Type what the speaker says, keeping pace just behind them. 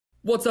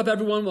What's up,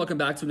 everyone? Welcome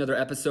back to another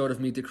episode of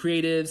Meet the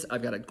Creatives.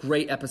 I've got a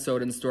great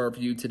episode in store for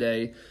you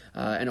today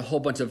and a whole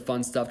bunch of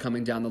fun stuff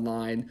coming down the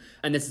line.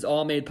 And this is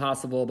all made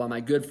possible by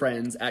my good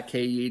friends at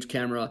KEH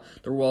Camera,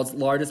 the world's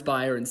largest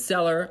buyer and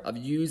seller of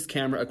used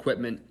camera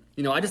equipment.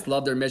 You know, I just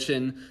love their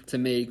mission to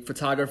make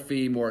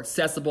photography more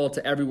accessible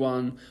to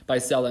everyone by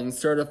selling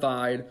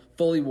certified,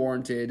 fully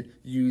warranted,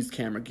 used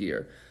camera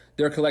gear.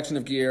 Their collection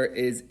of gear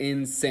is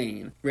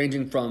insane,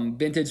 ranging from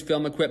vintage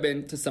film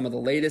equipment to some of the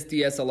latest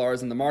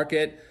DSLRs in the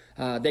market.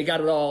 They got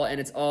it all, and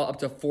it's all up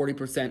to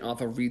 40% off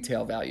of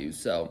retail value.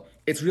 So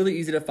it's really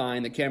easy to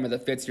find the camera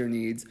that fits your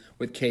needs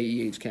with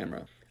KEH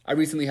Camera. I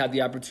recently had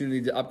the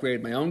opportunity to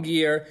upgrade my own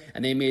gear,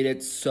 and they made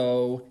it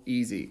so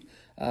easy.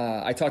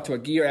 I talked to a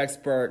gear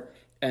expert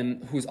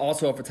and who's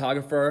also a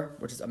photographer,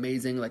 which is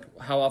amazing. Like,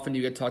 how often do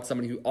you get to talk to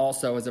somebody who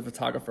also is a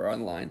photographer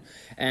online?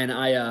 And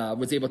I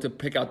was able to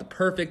pick out the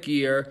perfect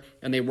gear,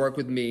 and they work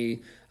with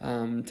me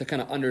to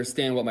kind of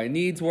understand what my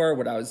needs were,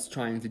 what I was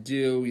trying to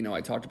do. You know, I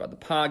talked about the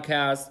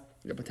podcast,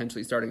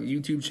 potentially starting a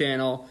YouTube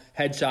channel,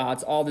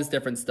 headshots, all this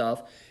different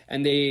stuff.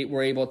 And they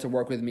were able to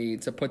work with me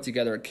to put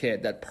together a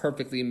kit that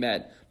perfectly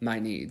met my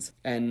needs.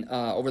 And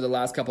over the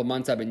last couple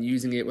months, I've been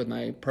using it with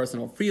my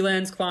personal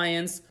freelance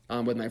clients,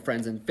 with my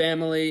friends and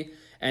family.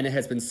 And it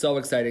has been so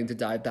exciting to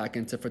dive back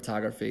into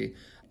photography.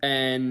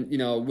 And, you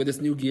know, with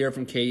this new gear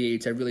from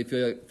KEH, I really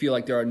feel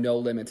like there are no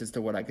limits as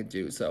to what I could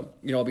do. So,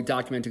 you know, I'll be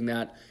documenting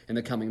that in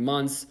the coming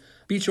months.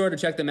 Be sure to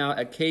check them out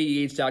at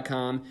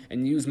KEH.com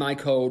and use my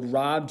code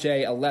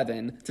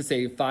ROBJ11 to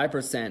save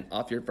 5%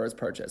 off your first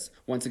purchase.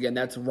 Once again,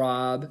 that's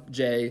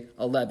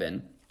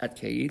ROBJ11 at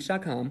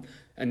KEH.com,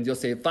 and you'll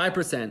save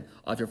 5%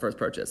 off your first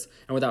purchase.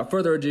 And without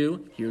further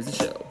ado, here's the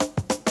show.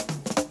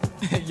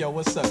 Hey, yo,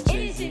 what's up,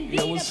 Jay-Z?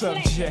 Yo, what's up,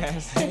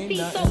 Jazz? Ain't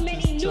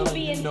nothing, just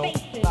telling you, know,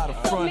 a lot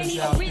of fronts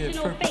out there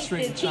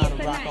perpetrating, trying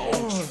to rock our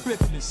own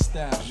trippin'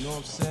 style, you know what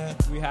I'm saying?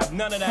 We have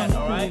none of that,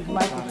 all right?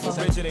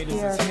 Originators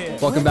is here.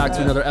 Welcome back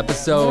to another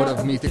episode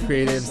of Meet the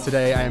Creatives.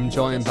 Today, I am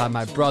joined by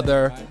my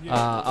brother,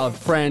 a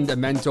friend, a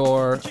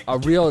mentor, a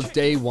real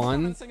day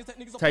one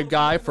type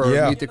guy for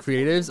Meet the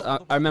Creatives.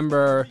 I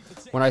remember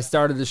when I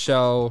started the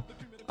show,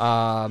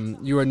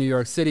 you were in New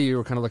York City, you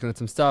were kind of looking at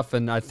some stuff,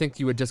 and I think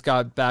you had just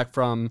got back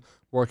from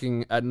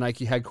working at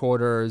Nike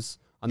headquarters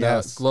on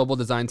the global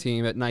design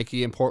team at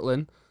Nike in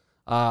Portland.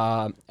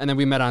 And then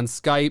we met on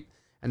Skype,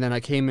 and then I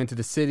came into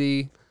the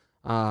city.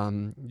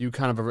 You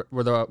kind of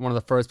were one of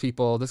the first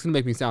people. This is going to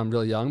make me sound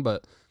really young,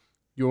 but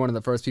you were one of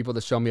the first people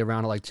to show me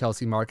around to like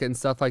Chelsea Market and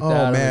stuff like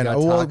that. Oh,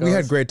 man. We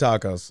had great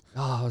tacos.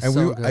 Oh, and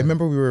so good. I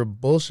remember we were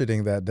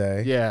bullshitting that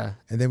day. Yeah.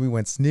 And then we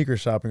went sneaker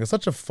shopping. It was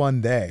such a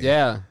fun day.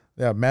 Yeah.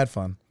 Yeah, mad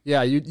fun.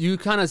 Yeah, you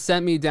kind of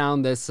sent me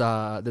down this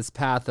this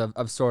path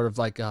of sort of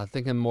like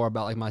thinking more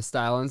about like my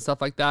style and stuff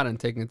like that and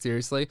taking it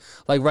seriously.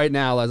 Like right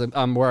now, as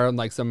I'm wearing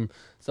like some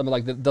of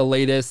like the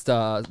latest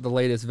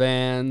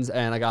Vans,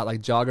 and I got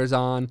like joggers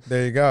on.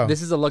 There you go.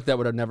 This is a look that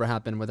would have never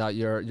happened without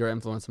your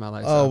influence in my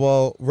life. Oh,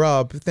 well,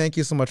 Rob, thank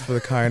you so much for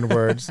the kind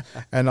words.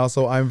 And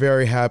also, I'm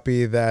very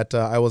happy that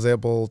I was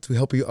able to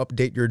help you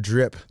update your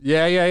drip.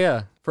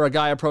 Yeah. For a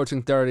guy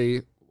approaching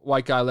 30.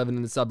 White guy living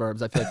in the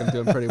suburbs, I feel like I'm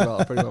doing pretty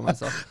well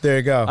myself. There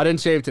you go. I didn't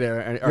shave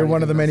today. You're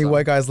one of the many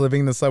white guys living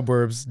in the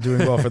suburbs doing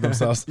well for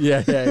themselves.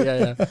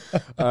 Yeah.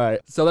 All right,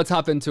 so let's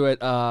hop into it.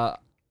 Well,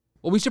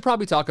 we should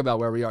probably talk about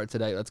where we are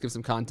today. Let's give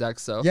some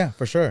context. So yeah,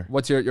 for sure.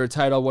 What's your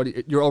title?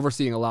 You're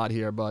overseeing a lot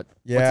here, but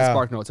what's the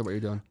spark notes of what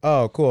you're doing?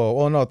 Oh, cool.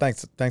 Well, no,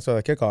 thanks for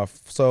the kickoff.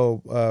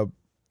 So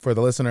for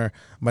the listener,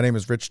 my name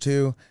is Rich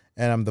Tu,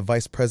 and I'm the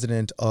vice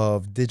president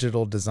of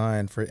digital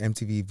design for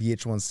MTV,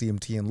 VH1,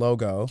 CMT, and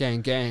Logo.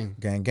 Gang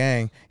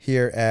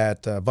here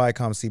at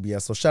Viacom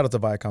CBS. So shout out to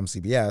Viacom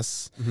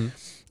CBS. Mm-hmm.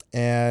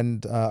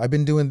 And I've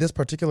been doing this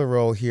particular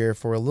role here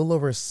for a little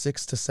over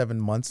 6 to 7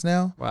 months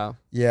now. Wow.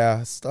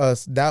 Yeah,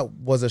 that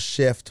was a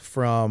shift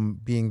from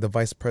being the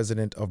vice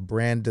president of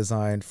brand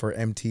design for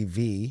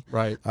MTV,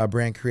 right?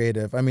 Brand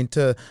creative. I mean,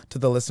 to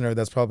the listener,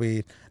 that's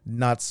probably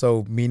not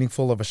so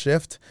meaningful of a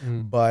shift,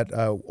 but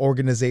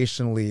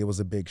organizationally, it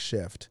was a big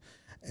shift.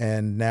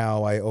 And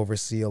now I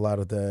oversee a lot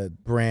of the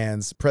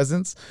brand's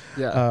presence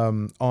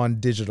on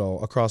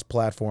digital across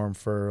platform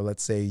for,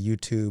 let's say,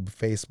 YouTube,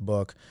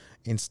 Facebook,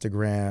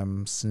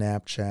 Instagram,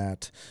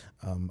 Snapchat,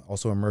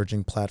 also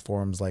emerging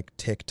platforms like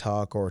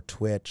TikTok or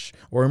Twitch,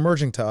 or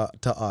emerging to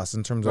us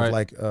in terms of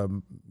like,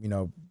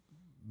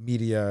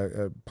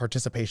 media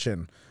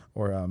participation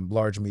or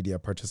large media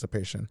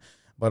participation.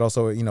 But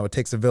also, it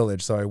takes a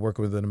village. So I work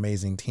with an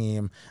amazing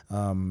team.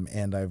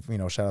 And I've,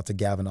 shout out to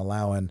Gavin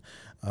Allowan,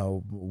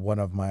 one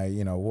of my,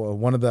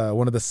 one of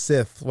the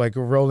Sith, like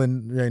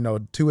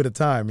rolling, two at a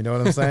time. You know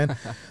what I'm saying?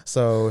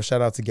 So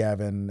shout out to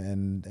Gavin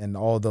and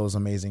all those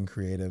amazing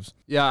creatives.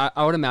 Yeah,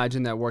 I would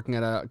imagine that working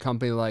at a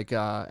company like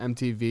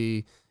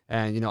MTV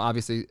and,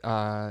 obviously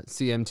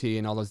CMT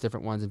and all those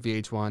different ones and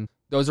VH1,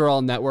 those are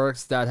all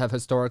networks that have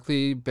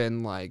historically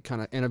been like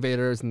kind of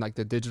innovators in like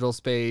the digital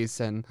space.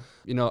 And,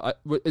 you know,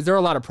 is there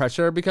a lot of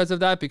pressure because of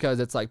that? Because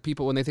it's like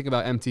people, when they think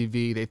about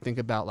MTV, they think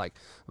about like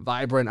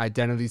vibrant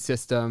identity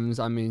systems.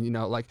 I mean, you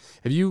know, like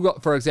if you go,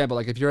 for example,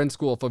 like if you're in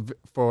school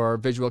for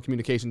visual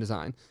communication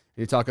design,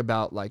 you talk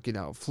about like, you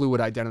know,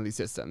 fluid identity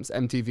systems.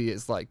 MTV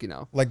is like, you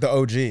know, like the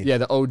OG. Yeah,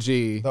 the OG.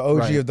 The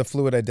OG of the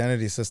fluid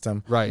identity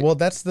system. Right. Well,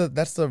 that's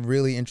the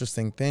really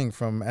interesting thing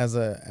from as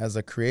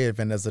a creative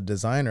and as a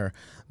designer.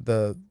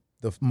 The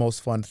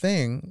most fun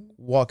thing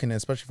walking in,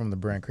 especially from the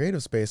brand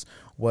creative space,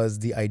 was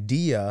the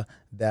idea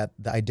that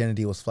the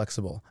identity was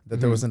flexible, that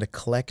there was an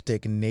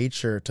eclectic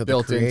nature to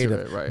the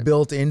creative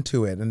built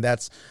into it. And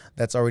that's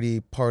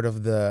already part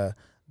of the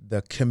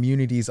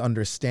community's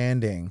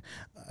understanding.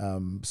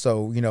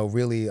 So, you know,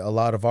 really a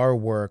lot of our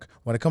work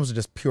when it comes to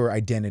just pure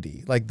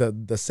identity, like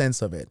the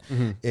sense of it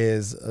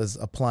is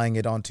applying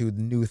it onto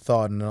new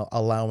thought and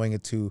allowing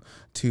it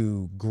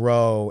to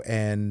grow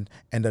and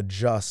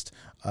adjust,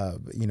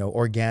 you know,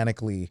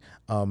 organically,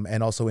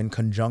 and also in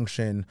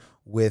conjunction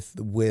with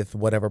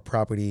whatever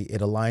property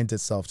it aligns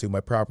itself to.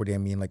 By property, I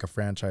mean like a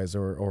franchise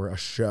or a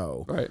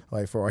show, right?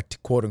 Like for a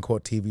quote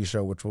unquote TV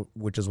show,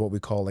 which is what we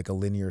call like a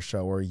linear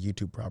show or a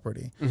YouTube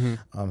property.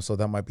 So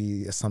that might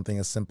be something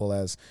as simple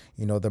as,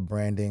 you know, the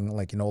branding,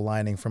 like, you know,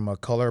 aligning from a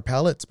color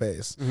palette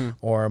space,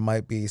 or it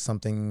might be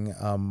something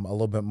a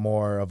little bit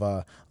more of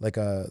a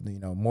you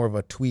know, more of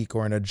a tweak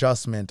or an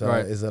adjustment.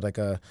 Right. Is it like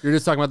a? You're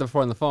just talking about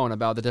before on the phone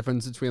about the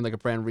difference between like a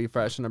brand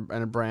refresh and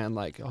a brand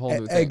like a whole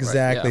new thing.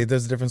 Exactly. Right? Yeah.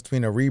 There's a difference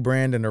between a rebrand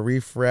and a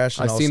refresh.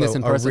 And I've seen this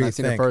in person. Rethink. I've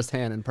seen it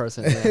firsthand in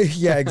person. Yeah.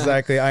 Yeah,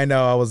 exactly. I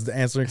know. I was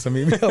answering some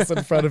emails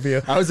in front of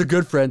you. I was a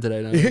good friend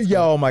today. No,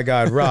 yeah. Oh my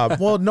God, Rob.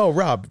 Well, no,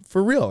 Rob,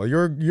 for real.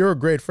 You're a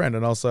great friend,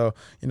 and also,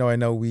 you know, I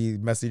know we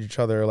message each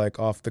other like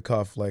off the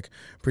cuff, like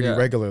pretty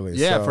regularly.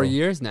 Yeah, so. for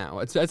years now.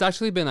 It's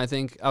actually been. I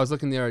think I was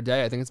looking the other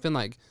day. I think it's been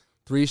like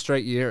 3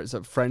 straight years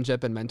of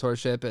friendship and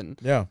mentorship, and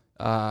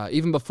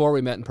even before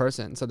we met in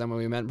person. So then when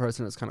we met in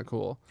person, it was kind of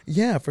cool.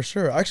 Yeah, for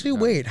sure. Actually,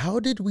 wait, how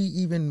did we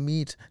even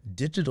meet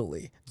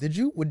digitally? Did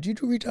you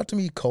reach out to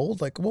me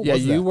cold? Like, what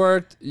was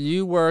that?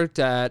 You worked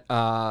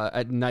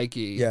at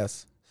Nike.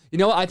 Yes. You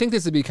know, I think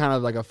this would be kind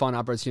of like a fun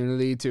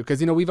opportunity too, because,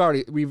 you know,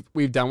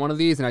 we've done one of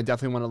these, and I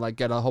definitely want to like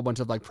get a whole bunch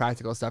of like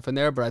practical stuff in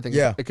there. But I think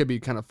it could be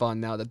kind of fun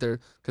now that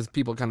because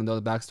people kind of know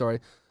the backstory.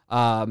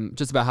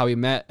 Just about how we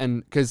met,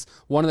 and because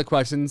one of the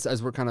questions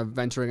as we're kind of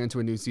venturing into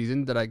a new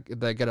season that I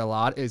get a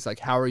lot is like,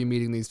 how are you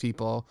meeting these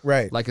people?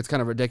 Right. Like, it's kind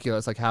of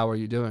ridiculous. Like, how are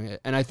you doing it?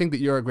 And I think that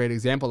you're a great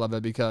example of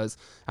it, because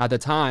at the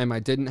time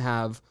I didn't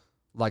have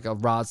like a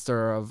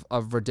roster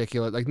of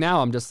ridiculous. Like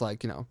now I'm just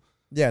like, you know.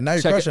 Yeah, now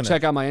you're crushing it.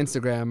 Check out my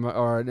Instagram,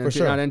 or if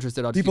you're not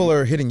interested, people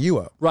are hitting you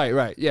up.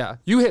 Right, yeah.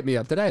 You hit me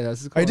up today.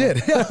 That's cool. I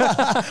did.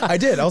 I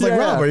did. I was like,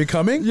 Rob, are you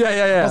coming? Yeah.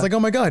 I was like, oh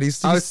my God,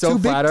 he's I was so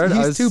flattered.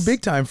 He's too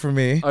big time for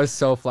me. I was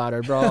so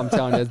flattered, bro. I'm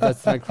telling you,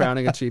 that's my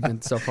crowning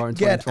achievement so far in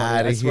 2020. Get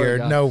out of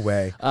here. No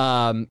way.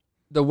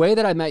 The way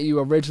that I met you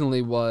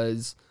originally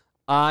was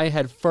I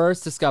had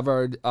first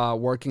discovered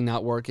Working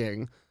Not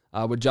Working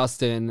with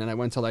Justin, and I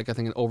went to like, I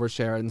think, an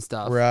overshare and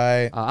stuff.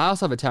 Right. I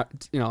also have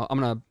I'm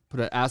going to put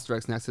an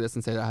asterisk next to this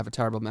and say that I have a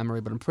terrible memory,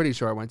 but I'm pretty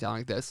sure I went down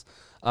like this.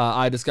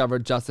 I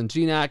discovered Justin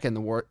Genak and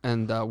the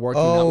Working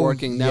Not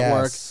Working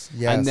network.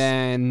 Yes. And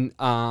then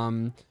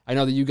I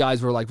know that you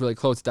guys were like really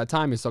close at that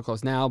time. You're so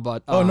close now,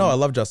 but no, I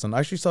love Justin. I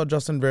actually saw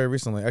Justin very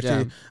recently.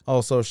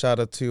 Also shout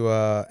out to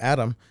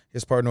Adam,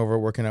 his partner over at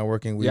Working Not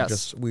Working.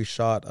 We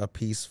shot a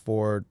piece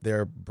for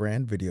their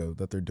brand video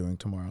that they're doing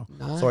tomorrow.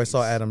 Nice. So I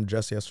saw Adam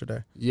just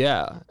yesterday.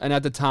 Yeah, and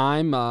at the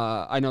time,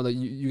 I know that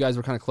you guys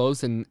were kind of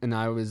close, and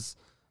I was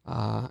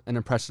an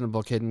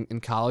impressionable kid in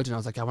college, and I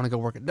was like, I want to go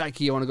work at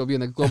Nike. I want to go be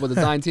in the global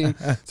design team.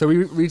 So we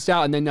reached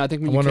out, and then I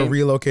think I want to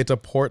relocate to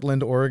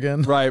Portland,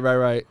 Oregon.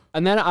 Right.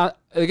 And then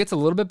it gets a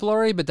little bit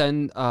blurry, but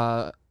then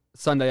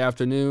Sunday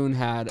Afternoon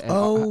had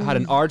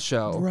an art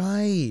show.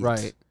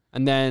 Right.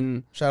 And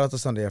then shout out to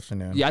Sunday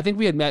Afternoon. Yeah, I think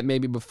we had met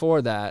maybe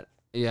before that.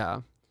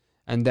 Yeah.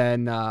 And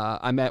then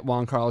I met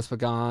Juan Carlos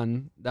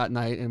Pagan that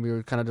night, and we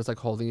were kind of just like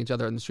holding each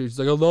other in the streets. He's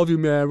like, I love you,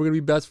 man. We're going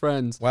to be best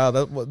friends. Wow,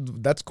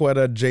 that's quite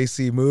a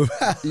JC move.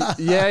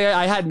 Yeah.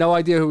 I had no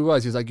idea who he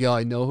was. He was like, yo,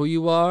 I know who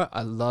you are.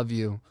 I love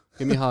you.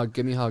 Give me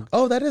a hug.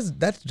 Oh, that's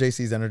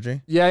JC's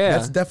energy. Yeah.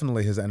 That's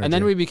definitely his energy. And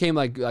then we became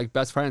like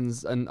best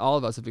friends, and all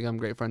of us have become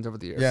great friends over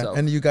the years. Yeah, so.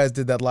 And you guys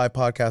did that live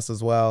podcast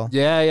as well.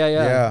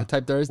 Yeah.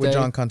 Type Thursday. With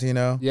John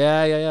Contino.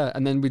 Yeah.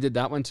 And then we did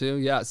that one too.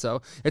 Yeah,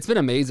 so it's been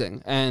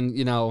amazing. And,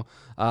 you know,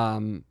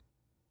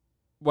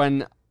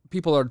 when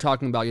people are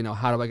talking about, you know,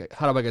 how do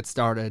I get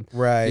started?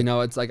 Right. You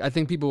know, it's like, I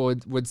think people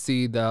would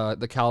see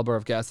the caliber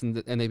of guests and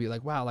they'd be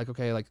like, wow, like,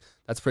 okay, like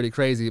that's pretty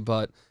crazy.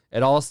 But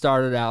it all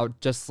started out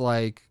just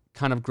like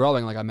kind of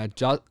growing. Like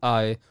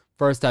I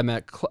First, I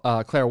met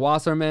Claire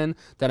Wasserman.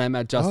 Then I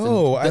met Justin.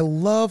 Oh, I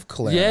love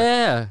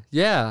Claire.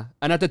 Yeah.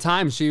 And at the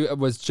time, she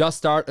was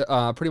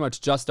pretty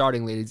much just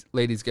starting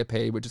Ladies Get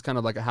Paid, which is kind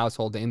of like a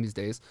household name these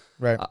days.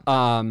 Right.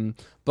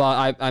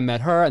 But I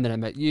met her, and then I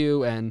met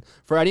you. And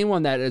for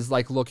anyone that is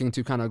like looking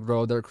to kind of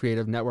grow their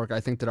creative network, I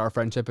think that our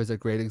friendship is a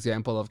great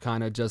example of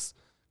kind of just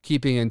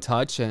keeping in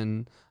touch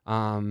and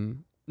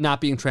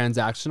not being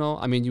transactional.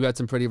 I mean, you had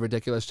some pretty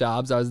ridiculous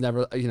jobs. I was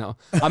never,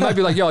 I might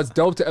be like, yo, it's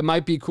dope. It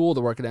might be cool to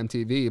work at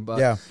MTV,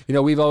 but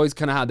we've always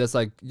kind of had this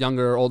like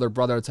younger, older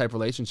brother type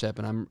relationship,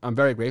 and I'm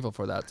very grateful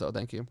for that. So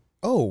thank you.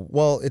 Oh,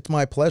 well, it's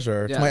my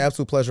pleasure. It's my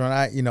absolute pleasure. And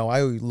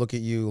I look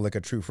at you like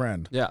a true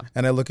friend. Yeah.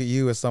 And I look at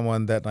you as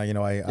someone that,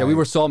 we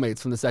were soulmates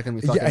from the second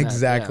we fucking met.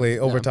 Exactly.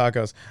 Over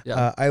tacos.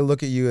 Yeah. I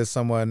look at you as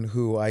someone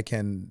who I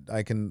can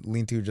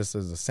lean to just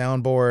as a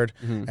soundboard,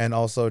 and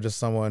also just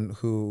someone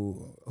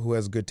who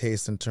has good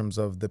taste in terms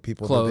of the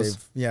people Clothes.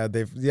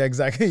 that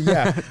exactly.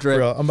 Yeah. For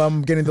real.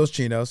 I'm getting those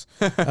chinos,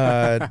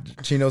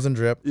 chinos and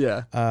drip.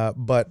 Yeah.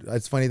 But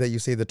it's funny that you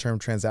say the term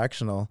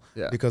transactional,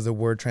 because the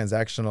word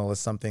transactional is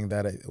something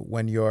that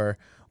when you're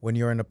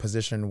in a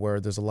position where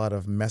there's a lot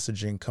of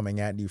messaging coming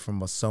at you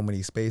from so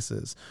many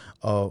spaces,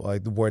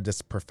 like the word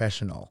that's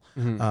professional,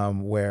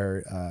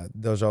 where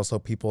there's also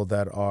people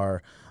that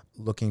are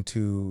looking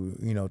to,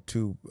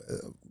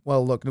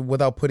 look,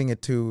 without putting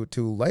it too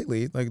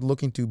lightly, like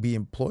looking to be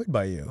employed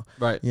by you.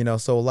 Right.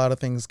 So a lot of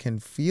things can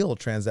feel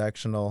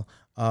transactional,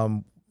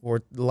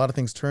 or a lot of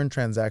things turn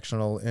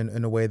transactional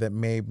in a way that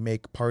may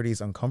make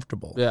parties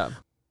uncomfortable. Yeah.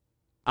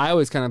 I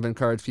always kind of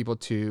encourage people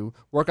to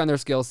work on their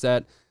skill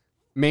set,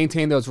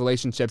 maintain those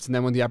relationships, and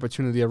then when the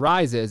opportunity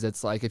arises,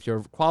 it's like if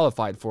you're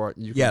qualified for it,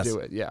 you can do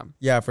it.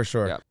 Yeah, for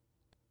sure. Yeah.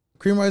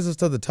 Cream rises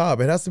to the top.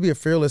 It has to be a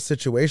fearless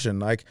situation.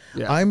 Like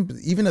I'm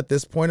even at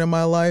this point in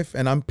my life,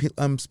 and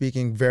I'm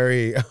speaking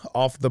very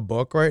off the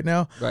book right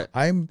now. Right.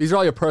 These are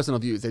all your personal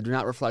views. They do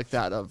not reflect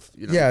that of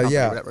company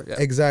or whatever. Yeah.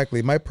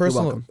 Exactly. My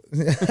personal.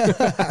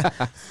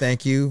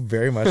 Thank you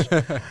very much.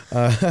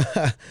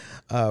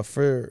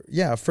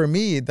 For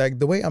me, like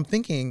the way I'm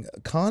thinking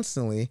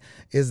constantly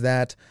is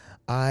that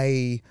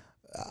I'm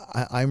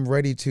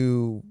ready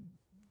to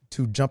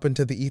jump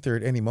into the ether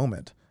at any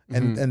moment.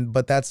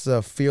 But that's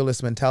a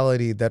fearless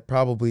mentality that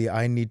probably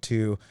I need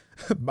to,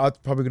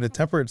 probably going to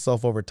temper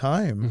itself over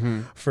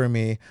time for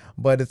me.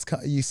 But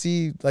you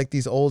see like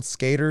these old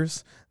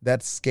skaters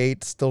that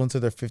skate still into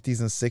their 50s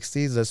and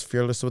 60s, that's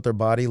fearless with their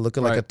body,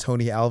 looking like a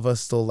Tony Alva,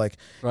 still like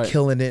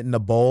killing it in a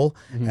bowl.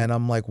 And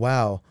I'm like,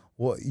 wow,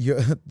 well,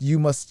 you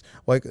must,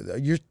 like,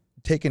 you're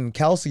taking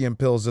calcium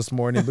pills this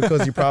morning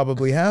because you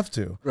probably have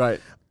to. Right.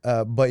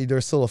 But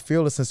there's still a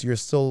fearlessness. You're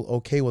still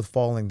okay with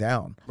falling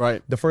down.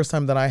 Right. The first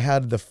time that I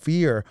had the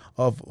fear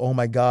of, oh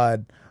my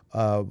God,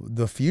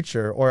 the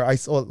future,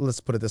 let's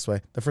put it this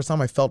way. The first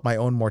time I felt my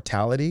own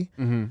mortality,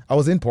 I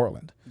was in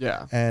Portland.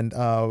 Yeah. And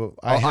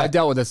I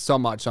dealt with this so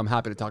much. So I'm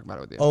happy to talk about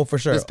it with you. Oh, for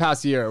sure. This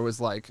past year it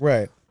was like,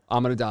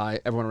 I'm going to die.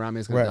 Everyone around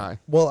me is going to die.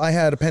 Well, I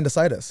had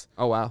appendicitis.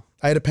 Oh, wow.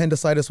 I had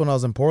appendicitis when I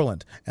was in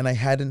Portland, and I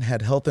hadn't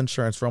had health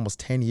insurance for almost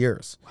 10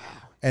 years. Wow.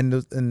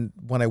 And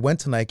when I went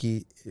to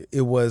Nike,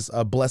 it was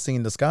a blessing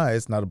in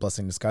disguise. Not a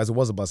blessing in disguise. It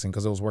was a blessing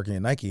because I was working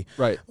at Nike.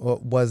 Right.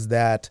 Was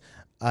that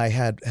I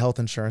had health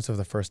insurance for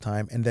the first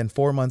time. And then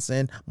 4 months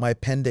in, my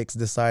appendix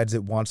decides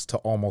it wants to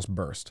almost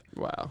burst.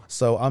 Wow.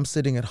 So I'm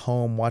sitting at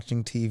home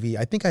watching TV.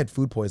 I think I had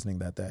food poisoning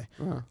that day.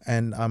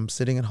 And I'm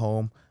sitting at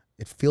home.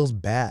 It feels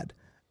bad.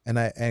 And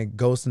it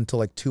goes until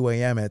like 2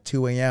 a.m. At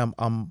 2 a.m.,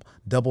 I'm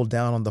doubled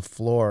down on the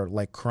floor,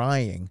 like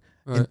crying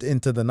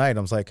into the night.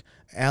 I was like,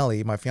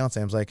 Allie, my fiance,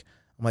 I'm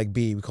like,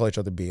 B, we call each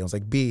other B. I was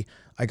like, B,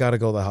 I got to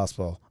go to the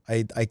hospital.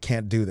 I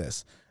can't do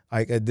this.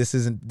 This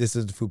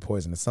is food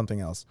poison. It's something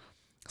else.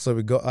 So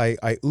we go,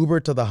 I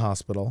Ubered to the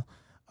hospital.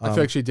 I feel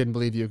like she didn't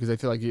believe you because I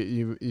feel like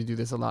you do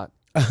this a lot.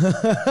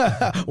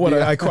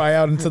 I cry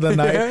out into the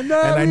night and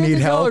I need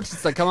help.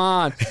 She's like, come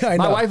on.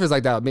 My wife is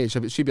like that with me.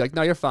 She'd be like,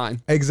 no, you're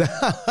fine.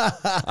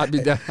 Exactly.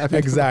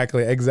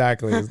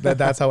 Exactly.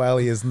 That's how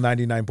Ellie is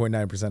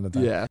 99.9% of the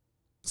time. Yeah.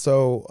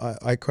 So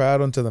I cry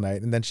out into the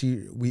night, and then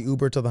we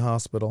Uber to the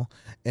hospital,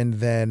 and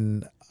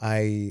then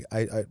I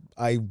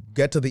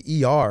get to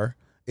the ER.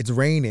 It's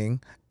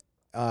raining.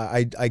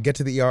 I get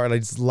to the ER and I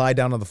just lie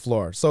down on the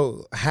floor.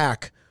 So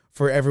hack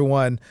for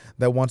everyone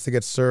that wants to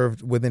get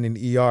served within an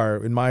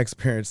ER, in my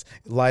experience,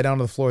 lie down on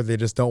the floor. They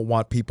just don't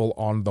want people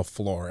on the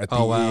floor at the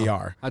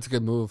ER. That's a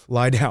good move.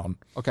 Lie down.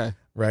 Okay.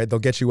 Right? They'll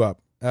get you up.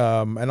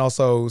 And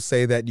also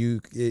say that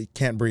you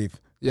can't breathe.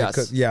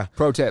 Yes. Yeah.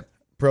 Pro tip.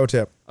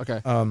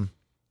 Okay.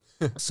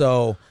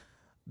 So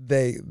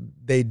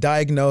they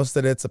diagnosed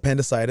that it's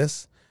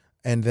appendicitis.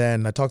 And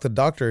then I talked to the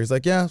doctor. He's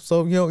like, yeah,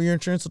 so, your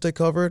insurance will take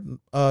cover it.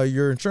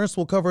 Your insurance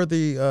will cover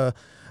the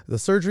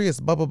surgery. It's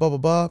blah, blah, blah, blah,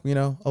 blah.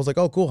 I was like,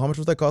 oh, cool. How much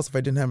would that cost if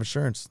I didn't have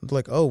insurance? They're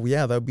like, oh,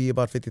 yeah, that would be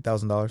about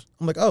 $50,000.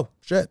 I'm like, oh,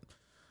 shit.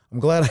 I'm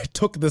glad I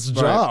took this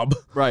job.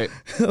 Right.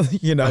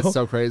 That's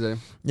so crazy.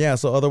 Yeah.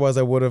 So otherwise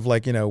I would have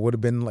would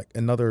have been like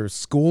another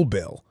school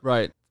bill.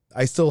 Right.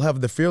 I still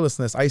have the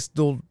fearlessness. I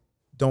still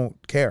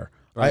don't care.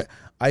 Right.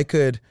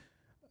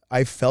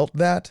 I felt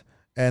that,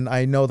 and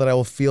I know that I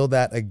will feel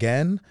that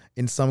again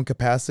in some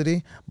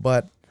capacity,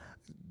 but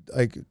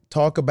like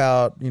talk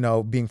about,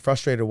 being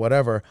frustrated or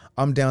whatever,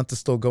 I'm down to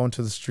still go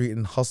into the street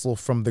and hustle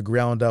from the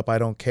ground up. I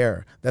don't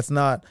care. That's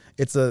not,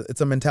 it's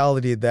a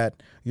mentality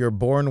that you're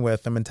born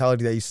with, a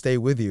mentality that you stay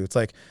with you. It's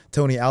like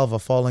Tony Alva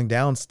falling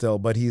down still,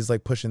 but he's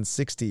like pushing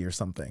 60 or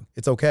something.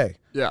 It's okay.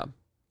 Yeah.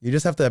 You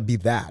just have to be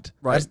that.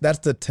 Right. That's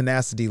the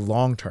tenacity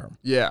long term.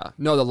 Yeah.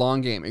 No, the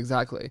long game.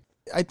 Exactly.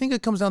 I think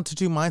it comes down to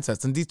two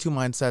mindsets, and these two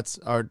mindsets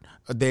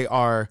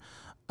are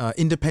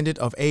independent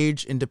of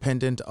age,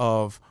 independent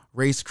of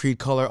race, creed,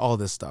 color, all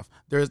this stuff.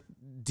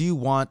 Do you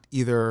want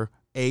either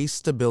A,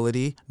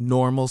 stability,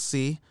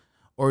 normalcy,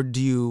 or do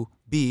you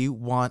B,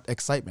 want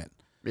excitement?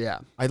 Yeah.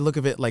 I look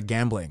at it like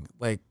gambling.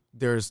 Like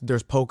there's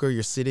poker,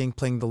 you're sitting,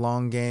 playing the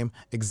long game,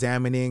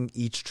 examining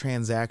each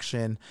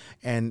transaction,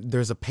 and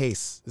there's a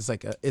pace.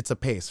 It's a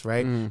pace,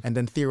 right? And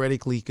then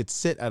theoretically you could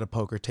sit at a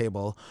poker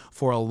table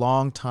for a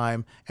long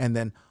time and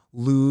then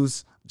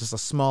lose just a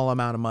small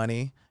amount of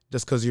money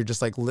just because you're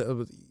just like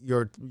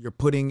you're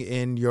putting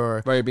in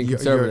your right, you're being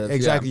conservative.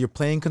 Exactly, you're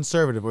playing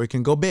conservative, or you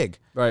can go big.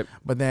 Right.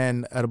 But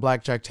then at a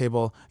blackjack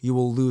table, you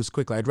will lose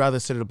quickly. I'd rather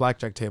sit at a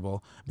blackjack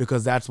table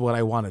because that's what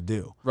I want to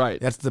do. Right.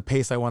 That's the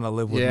pace I want to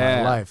live with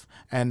my life.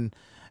 And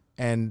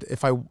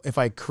if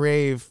I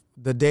crave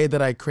the day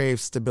that I crave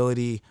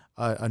stability,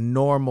 a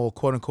normal,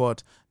 quote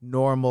unquote,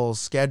 normal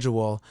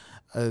schedule,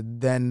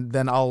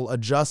 then I'll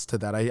adjust to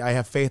that. I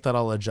have faith that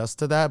I'll adjust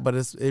to that, but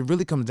it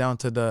really comes down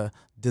to the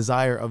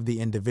desire of the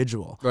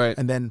individual. Right.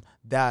 And then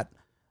that,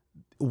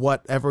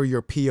 whatever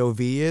your POV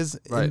is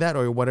in that,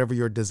 or whatever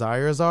your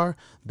desires are,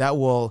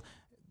 that'll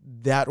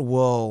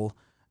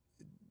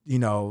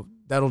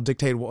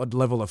dictate what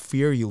level of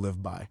fear you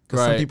live by.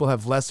 Because some people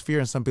have less fear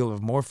and some people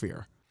have more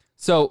fear.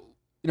 So,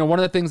 one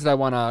of the things that I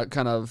want to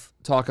kind of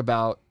talk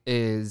about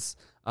is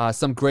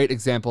some great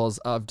examples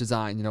of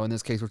design. In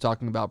this case, we're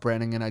talking about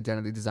branding and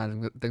identity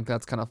design. I think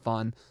that's kind of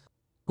fun.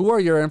 Who are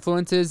your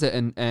influences?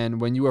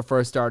 And when you were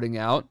first starting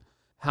out,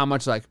 how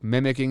much like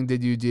mimicking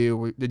did you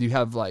do? Did you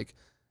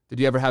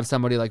ever have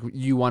somebody like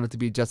you wanted to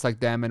be just like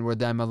them and were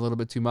them a little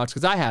bit too much?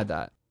 Because I had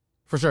that.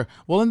 For sure.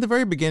 Well, in the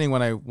very beginning,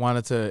 when I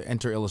wanted to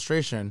enter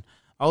illustration,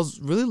 I was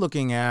really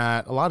looking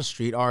at a lot of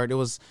street art. It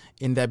was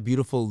in that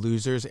Beautiful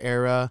Losers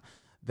era,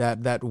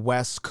 that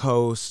West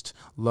Coast,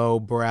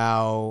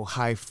 lowbrow,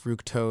 high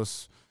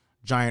fructose,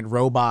 giant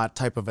robot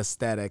type of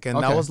aesthetic. And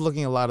I was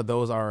looking at a lot of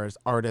those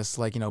artists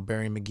like,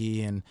 Barry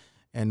McGee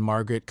and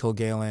Margaret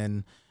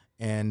Kilgallen,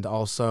 and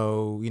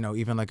also,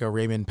 even like a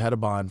Raymond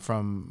Pettibon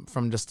from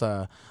just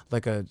an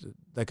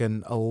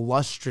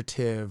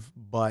illustrative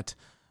but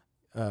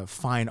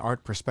fine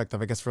art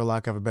perspective, I guess, for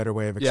lack of a better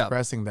way of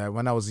expressing that.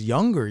 When I was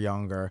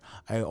younger,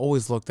 I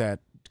always looked at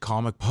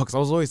comic books. I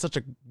was always such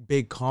a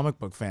big comic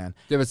book fan.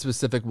 Do you have a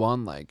specific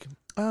one, like?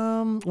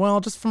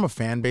 Well, just from a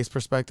fan base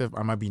perspective,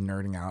 I might be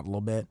nerding out a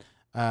little bit.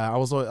 I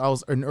was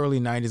an early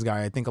 '90s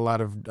guy. I think a lot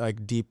of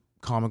like deep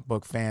comic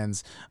book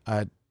fans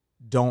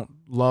don't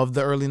love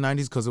the early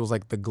 90s because it was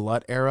like the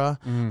glut era.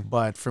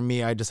 But for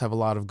me, I just have a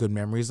lot of good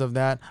memories of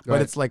that.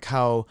 But it's like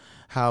how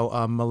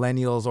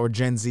millennials or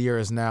Gen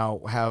Zers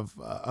now have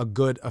a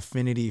good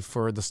affinity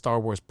for the Star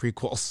Wars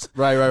prequels.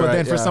 Right. But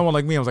then for someone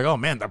like me, I was like, oh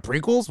man, the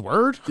prequels?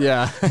 Word?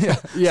 Yeah.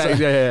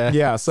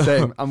 Yeah. So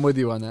same. I'm with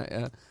you on that.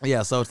 Yeah.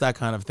 Yeah. So it's that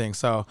kind of thing.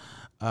 So,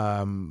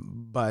 I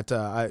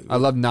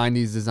love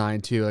 90s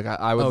design too. Like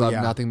I would love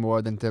nothing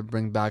more than to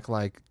bring back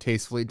like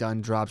tastefully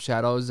done drop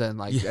shadows and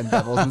like and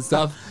devils and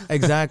stuff.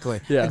 Exactly.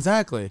 Yeah.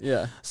 Exactly.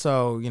 Yeah.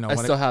 So, I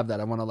still have that.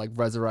 I want to like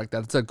resurrect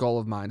that. It's a goal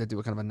of mine to do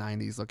a kind of a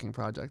 90s looking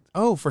project.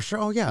 Oh, for sure.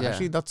 Oh yeah.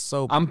 Actually, that's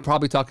so. I'm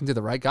probably talking to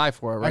the right guy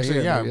for it right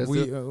actually, here.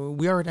 Yeah.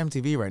 We are at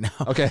MTV right now.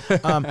 Okay.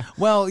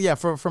 Well, yeah.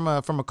 From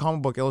a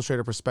comic book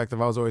illustrator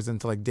perspective, I was always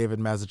into like David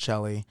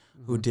Mazzucchelli,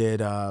 who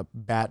did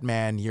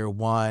Batman Year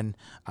One.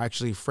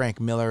 Actually, Frank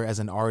Miller as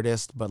an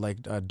artist, but like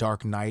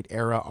Dark Knight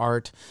era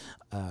art.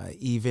 I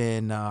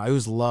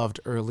always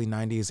loved early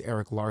 90s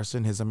Eric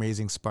Larson, his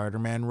Amazing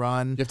Spider-Man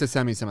run. You have to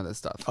send me some of this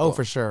stuff. Oh, cool.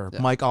 For sure. Yeah.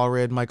 Mike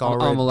Allred.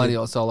 I'm a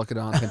millennial, so I'll look it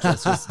on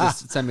Pinterest.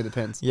 just send me the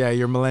pins. Yeah,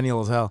 you're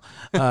millennial as hell.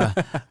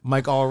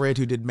 Mike Allred,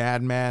 who did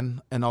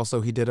Madman, and also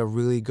he did a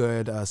really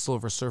good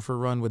Silver Surfer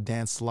run with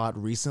Dan Slott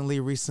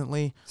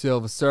recently.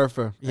 Silver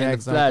Surfer. Yeah,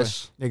 exactly.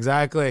 Flesh.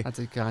 Exactly. That's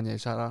a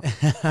Kanye shout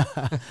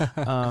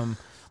out.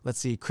 Let's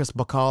see, Chris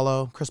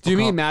Bacalo. Do you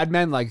mean Mad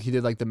Men? Like he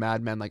did like the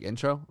Mad Men like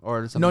intro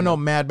or something? No,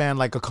 Mad Men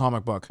like a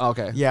comic book. Oh,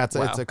 okay. Yeah, it's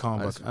a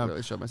comic book. I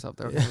really showed myself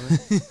there.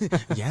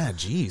 Yeah,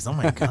 geez. Oh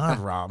my God,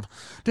 Rob.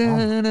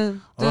 I'm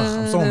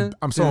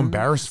so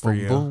embarrassed for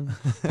you.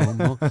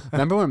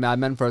 Remember when Mad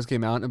Men first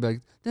came out and it'd be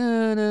like,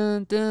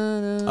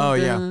 oh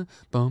yeah,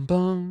 bum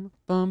bum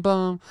bum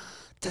bum.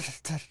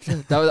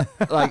 That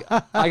was like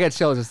I get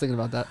chills just thinking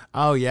about that.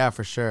 Oh yeah,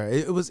 for sure.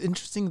 It was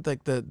interesting,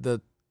 like the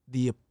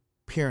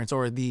appearance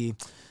or the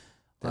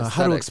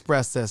how to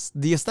express this.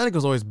 The aesthetic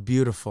was always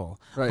beautiful,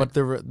 Right. but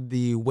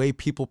the way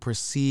people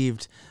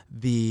perceived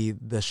the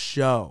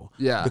show.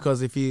 Yeah.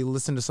 Because if you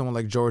listen to someone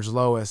like George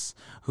Lois,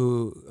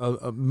 who Yo,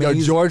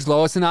 amazing, George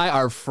Lois and I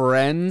are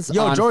friends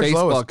on George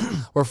Facebook.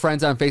 Lois. We're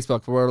friends on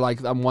Facebook. We're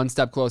like, I'm one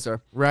step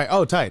closer. right?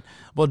 Oh, tight.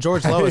 Well,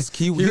 George Lois,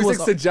 He was like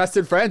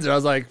suggested friends, and I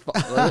was like,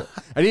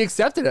 and he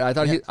accepted it. I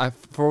thought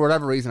for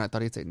whatever reason, I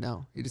thought he'd say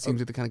no. He just seems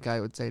like the kind of guy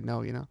who would say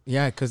no, you know?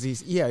 yeah, because he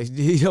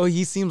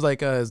seems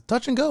like a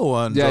touch and go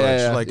on Yeah, George. yeah,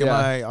 yeah, Like,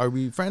 yeah. are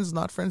we friends?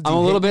 Not friends? Do I'm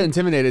you a little hate me? bit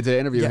intimidated to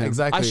interview Yeah, him.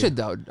 exactly. I should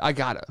though. I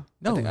gotta.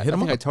 No, I hit him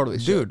think up. I totally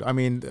should. Dude, I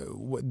mean,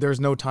 there's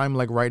no time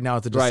like right now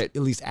to just Right.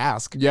 at least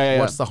ask. Yeah, yeah,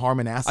 What's yeah. the harm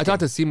in asking? I talked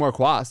to Seymour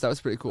Quast. That was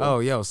pretty cool. Oh,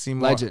 yo,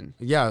 Seymour. Legend.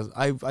 Yeah,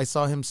 I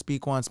saw him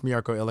speak once.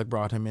 Miyako Illick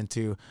brought him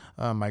into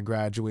my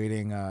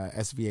graduating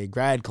SVA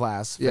grad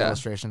class for Yeah.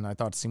 illustration. I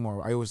thought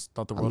Seymour. I always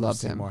thought the world of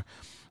loved him. Seymour.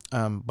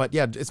 But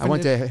yeah, it's I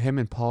went to him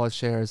and Paula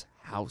Scher's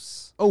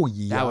house. Oh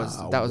yeah, That was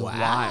wild. That was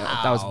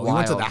wild. You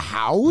went to the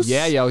house?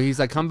 Yeah, yo, he's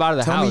like, come by to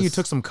the Tell house. me you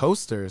took some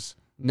coasters.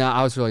 No,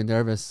 I was really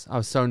nervous. I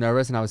was so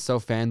nervous, and I was so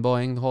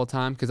fanboying the whole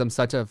time because I'm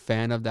such a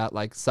fan of that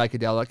like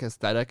psychedelic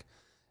aesthetic,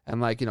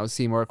 and like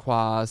Seymour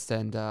Quast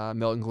and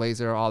Milton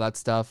Glaser, all that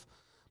stuff.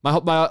 My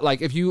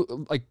like if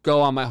you like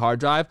go on my hard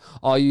drive,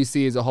 all you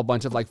see is a whole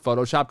bunch of like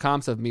Photoshop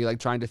comps of me like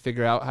trying to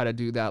figure out how to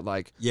do that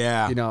like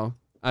Yeah.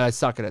 I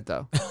suck at it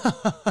though.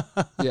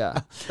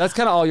 Yeah, that's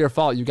kind of all your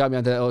fault. You got me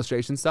onto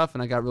illustration stuff,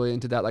 and I got really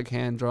into that like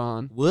hand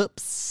drawn.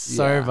 Whoops.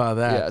 Sorry about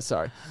that. Yeah,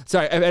 sorry.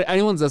 If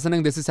anyone's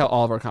listening, this is how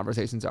all of our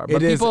conversations are.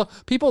 But It is.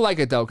 people like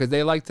it though because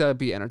they like to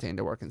be entertained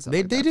to work and stuff. They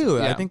like that. do. So,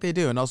 I yeah. think they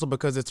do. And also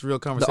because it's real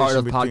conversation art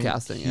of between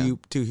podcasting, yeah.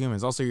 two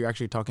humans. Also, you're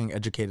actually talking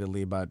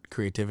educatedly about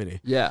creativity.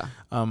 Yeah.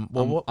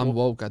 Well, I'm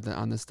woke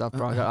on this stuff,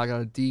 bro. I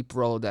got a deep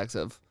Rolodex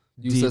of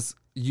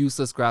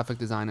useless graphic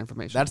design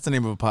information. that's the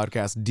name of a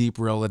podcast, Deep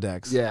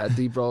Rolodex. yeah,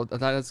 deep roll.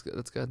 That's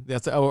good.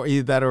 That's or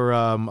either that or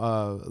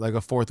like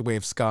a fourth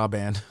wave ska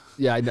band.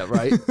 Yeah, I know,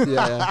 right?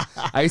 Yeah.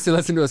 I used to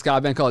listen to a ska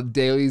band called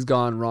Daily's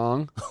Gone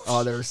Wrong.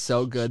 Oh, they were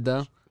so good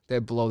though. They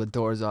blow the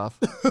doors off.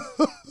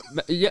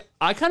 Yeah,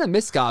 I kind of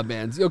miss ska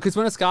bands, because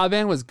when a ska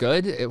band was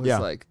good, it was Yeah.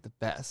 like the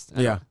best.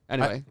 Yeah.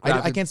 Anyway,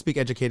 I can't speak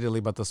educatedly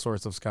about the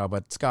source of ska,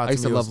 but ska. I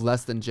used to me was- love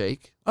Less Than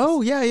Jake.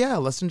 Oh yeah,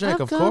 Less Than Jake,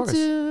 I've of come course.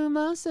 to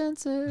my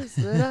senses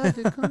that I've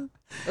become.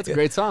 That's a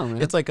great song,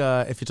 man. It's like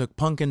if you took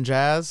punk and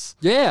jazz,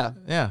 yeah.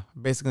 yeah,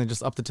 basically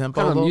just up the tempo.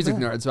 I'm a a little music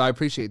bit. nerd, so I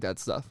appreciate that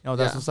stuff. Oh,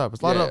 that's Yeah. what's up.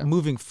 It's a lot of Yeah.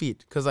 moving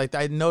feet because I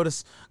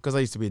noticed because I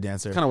used to be a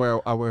dancer. Kind of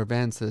where I wear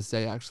Vans to this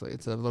day. Actually,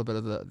 it's a little bit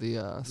of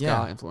the ska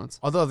Yeah. influence.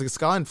 Although the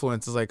ska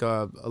influence is like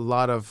a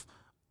lot of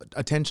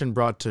attention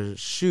brought to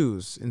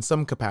shoes in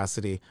some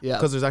capacity Yeah.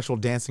 because there's actual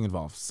dancing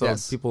involved. So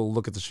Yes. people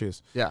look at the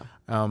shoes. Yeah.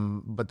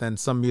 But then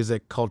some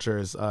music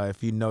cultures,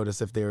 if you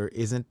notice if there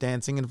isn't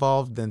dancing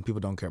involved, then people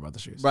don't care about the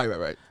shoes.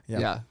 Right. Yeah.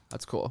 Yeah,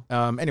 that's cool.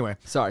 Anyway.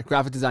 Sorry,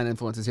 graphic design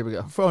influences. Here we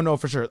go. Oh no,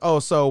 for sure. Oh,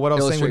 so what I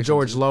was saying with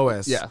George Illustrations.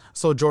 Lois. Yeah.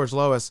 So George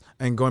Lois,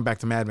 and going back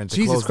to Mad Men. To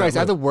Jesus close Christ, I that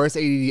have the loop. worst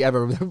ADD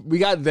ever. We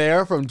got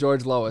there from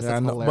George Lois. Yeah,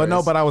 That's no,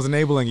 hilarious. but I was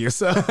enabling you.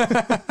 So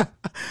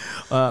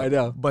I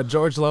know. But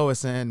George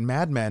Lois and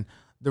Mad Men,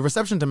 the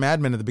reception to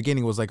Mad Men at the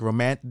beginning was like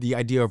the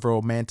idea of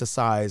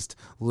romanticized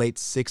late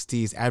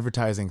 60s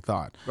advertising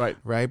thought. Right.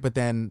 Right. But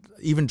then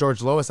even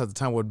George Lois at the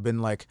time would have been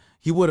like,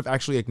 he would have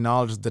actually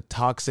acknowledged the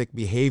toxic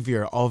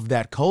behavior of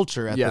that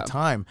culture at Yeah. the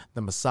time.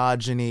 The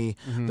misogyny,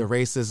 the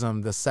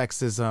racism, the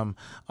sexism.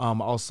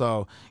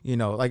 Also,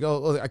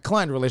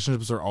 client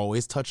relationships are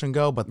always touch and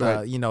go, but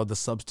Right. the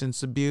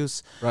substance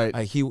abuse. Right.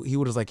 He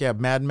would have like, yeah,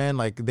 Mad Men,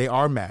 like they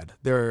are mad.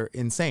 They're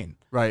insane.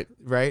 Right.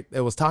 Right. It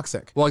was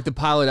toxic. Well, like the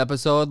pilot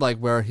episode, like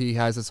where he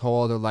has this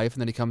whole other life,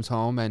 and then he comes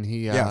home and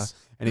he Yes.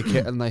 and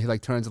he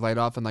like turns the light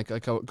off and like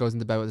goes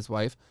into bed with his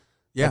wife.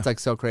 Yeah. It's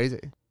like so crazy.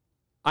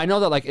 I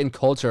know that like in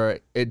culture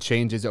it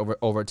changes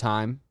over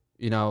time.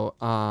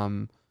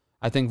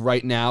 I think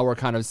right now we're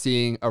kind of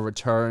seeing a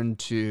return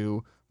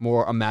to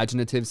more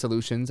imaginative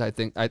solutions. I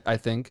think.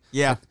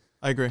 Yeah,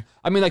 I agree.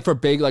 I mean, like for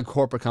big like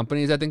corporate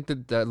companies, I think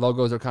that the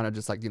logos are kind of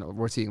just like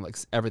we're seeing like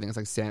everything is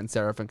like sans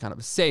serif and kind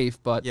of safe.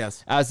 But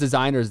Yes. as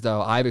designers,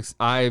 though,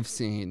 I've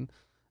seen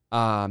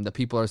that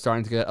people are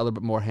starting to get a little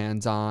bit more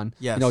hands on.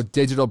 Yes.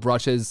 Digital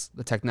brushes,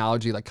 the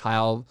technology like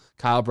Kyle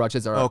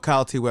brushes are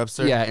Kyle T.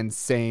 Webster. yeah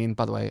insane.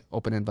 By the way,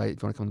 open invite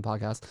if you want to come on the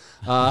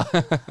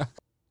podcast.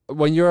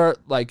 When you're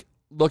like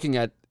looking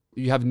at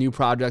you have new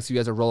projects, you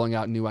guys are rolling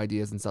out new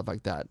ideas and stuff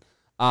like that.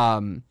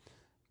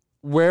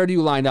 Where do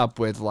you line up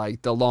with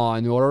like the Law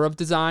and Order of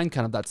design,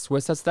 kind of that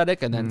Swiss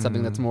aesthetic, and then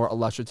something that's more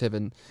illustrative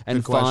and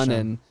Good fun, question.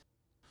 and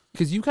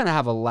because you kind of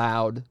have a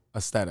loud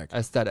Aesthetic.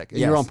 aesthetic in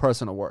Yes. your own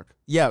personal work.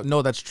 Yeah,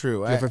 no, that's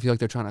true. Do you ever feel like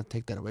they're trying to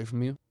take that away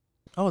from you?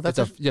 You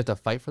You have to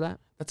fight for that.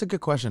 that's a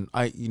good question.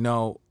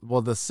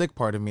 The sick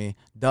part of me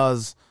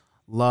does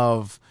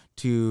love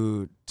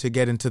to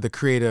get into the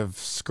creative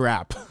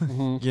scrap.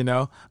 You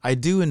know, I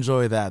do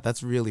enjoy that.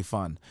 That's really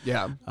fun.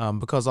 Yeah.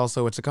 Because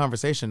also it's a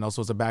conversation.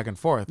 Also, it's a back and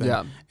forth. And,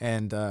 Yeah.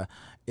 And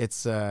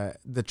it's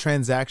the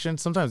transaction.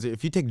 Sometimes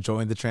if you take joy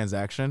in the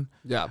transaction,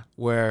 Yeah.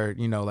 where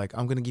you know, like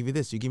I'm gonna give you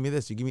this, you give me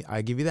this,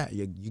 I give you that,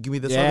 you give me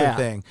this Yeah.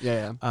 other thing.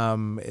 Yeah.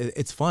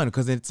 It's fun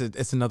because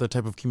it's another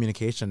type of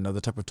communication, another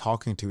type of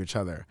talking to each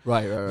other.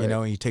 Right. You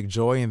know, and you take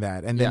joy in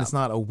that, and then Yeah. it's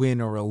not a win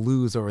or a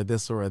lose or a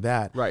this or a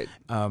that. Right.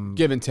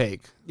 Give and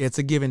take. It's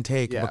a give and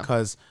take Yeah.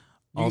 because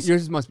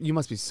You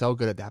must be so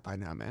good at that by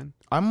now, man.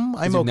 I'm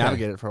You've okay.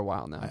 navigated it for a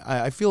while now.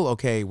 I feel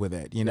okay with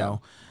it, you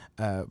know,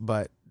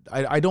 but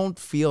I don't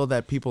feel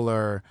that people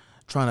are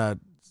trying to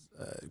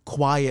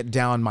quiet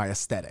down my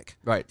aesthetic.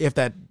 Right. If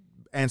that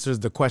answers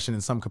the question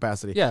in some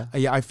capacity. Yeah.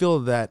 Yeah. I feel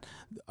that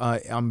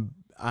I'm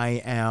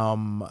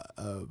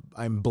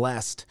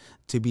blessed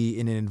to be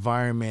in an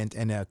environment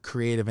and a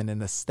creative and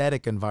an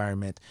aesthetic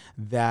environment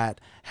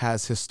that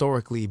has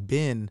historically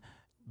been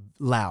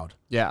loud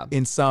Yeah.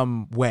 in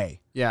some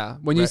way. Yeah.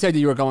 When you said that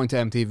you were going to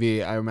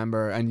MTV, I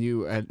remember, and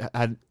you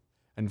had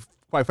and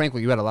quite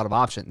frankly, you had a lot of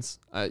options.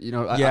 You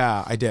know.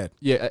 I did.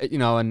 Yeah. You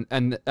know,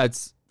 and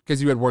that's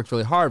because you had worked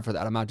really hard for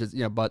that. I'm not just,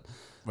 you know, but.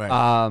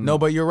 Right. No,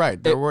 but you're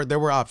right. There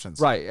were options.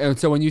 Right. And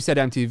so when you said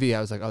MTV,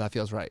 I was like, oh, that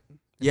feels right.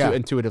 Yeah.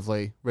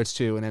 Intuitively, Rich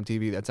 2 and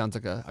MTV, that sounds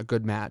like a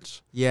good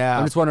match. Yeah.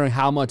 I'm just wondering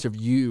how much of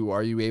you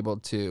are you able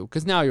to,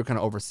 because now you're kind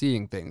of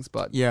overseeing things,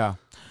 but Yeah.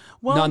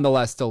 Well,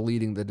 nonetheless still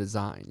leading the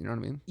design. You know what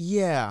I mean?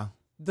 yeah.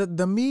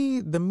 The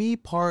me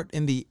part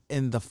in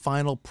the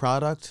final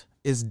product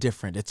is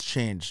different. It's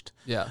changed.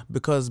 Yeah.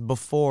 Because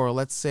before,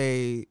 let's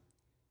say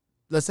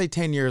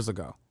 10 years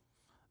ago,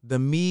 the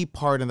me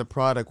part in the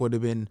product would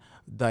have been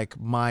like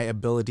my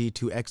ability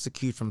to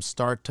execute from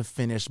start to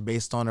finish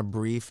based on a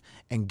brief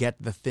and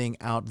get the thing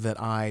out that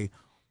I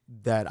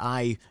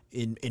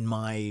in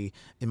my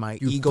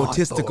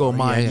egotistical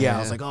mind, I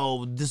was like,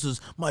 oh, this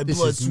is my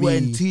blood, is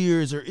sweat, me. and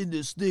tears are in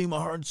this thing. My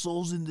heart and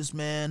soul's in this,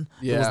 man.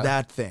 It was Yeah.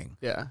 that thing.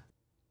 Yeah.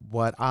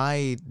 What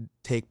I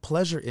take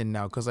pleasure in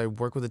now, because I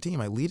work with a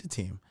team, I lead a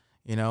team,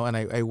 you know, and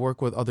I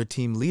work with other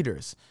team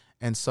leaders.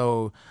 And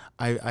so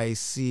I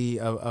see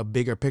a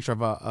bigger picture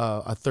of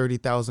a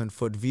 30,000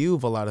 foot view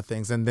of a lot of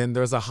things. And then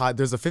there's a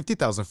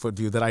 50,000 foot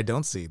view that I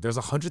don't see. There's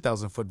a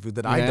 100,000 foot view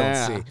that I don't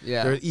see.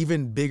 Yeah. There are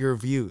even bigger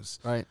views.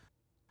 Right.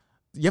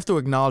 You have to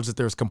acknowledge that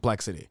there's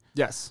complexity,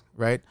 Yes.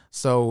 right?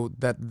 So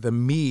that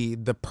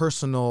the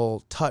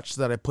personal touch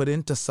that I put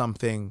into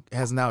something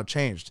has now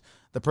changed.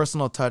 The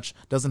personal touch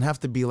doesn't have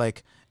to be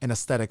like an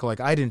aesthetic. Like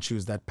I didn't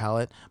choose that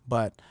palette,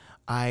 but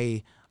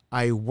I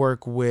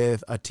work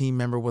with a team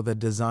member, with a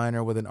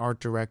designer, with an art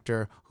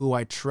director who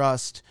I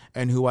trust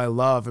and who I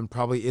love and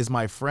probably is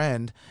my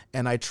friend.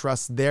 And I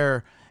trust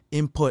their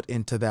input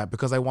into that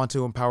because I want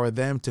to empower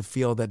them to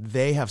feel that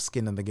they have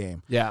skin in the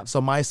game. Yeah. So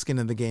my skin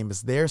in the game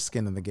is their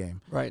skin in the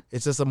game. Right.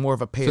 It's just a more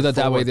of a pay So that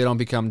way forward. they don't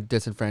become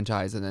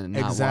disenfranchised and then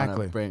not want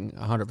Exactly. to bring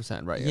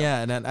 100%. Right.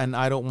 Yeah, and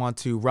I don't want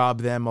to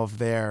rob them of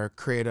their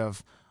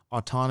creative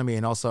autonomy,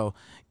 and also,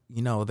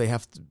 you know, they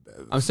have to.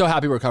 I'm so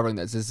happy we're covering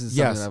this. This is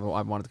Yes. something that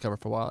I've wanted to cover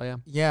for a while. Yeah.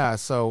 Yeah,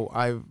 so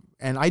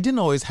I didn't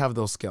always have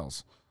those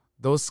skills.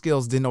 Those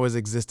skills didn't always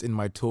exist in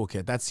my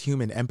toolkit. That's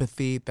human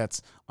empathy.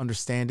 That's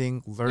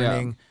understanding,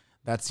 learning.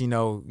 That's, you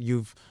know,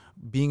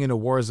 being in a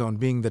war zone,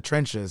 being in the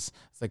trenches.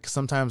 It's like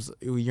sometimes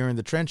you're in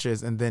the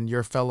trenches and then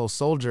your fellow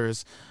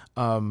soldiers,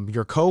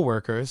 your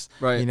coworkers,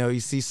 Right. you know,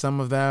 you see some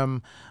of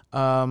them,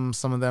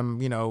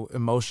 you know,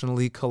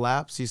 emotionally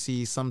collapse. You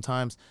see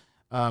sometimes,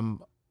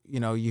 you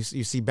know, you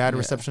see bad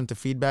reception to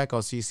feedback.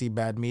 Also, you see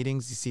bad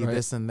meetings. You see Right.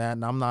 this and that.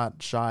 And I'm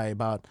not shy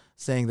about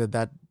saying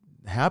that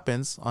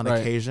happens on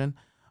Right. occasion.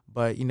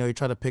 But, you know, you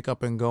try to pick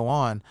up and go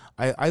on.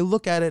 I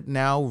look at it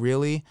now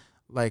really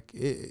like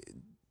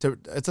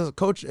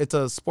it's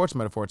a sports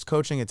metaphor. It's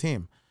coaching a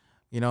team.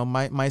 You know,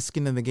 my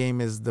skin in the game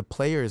is the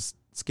player's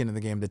skin in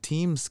the game, the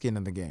team's skin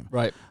in the game.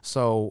 Right.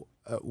 So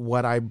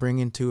what I bring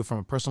into it from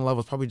a personal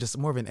level is probably just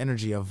more of an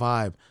energy, a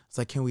vibe. It's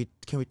like, can we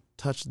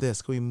touch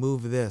this? Can we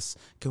move this?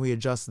 Can we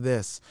adjust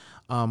this?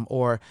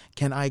 Or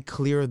can I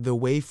clear the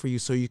way for you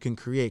so you can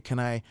create? Can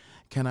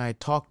I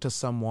talk to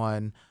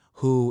someone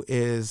who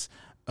is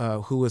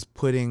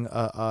putting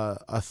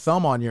a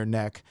thumb on your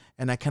neck,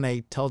 and can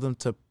I tell them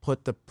to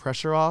put the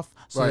pressure off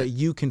so Right. that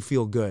you can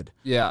feel good?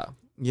 Yeah.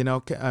 You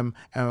know,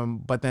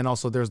 but then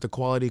also there's the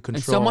quality control.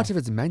 And so much of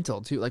it's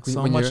mental too. Like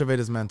so when much you're- of it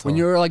is mental. When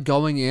you're like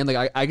going in,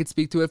 like I could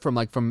speak to it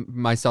from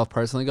myself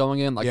personally going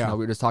in. Like, Yeah. you know,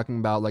 we were just talking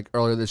about like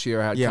earlier this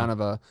year, I had Yeah.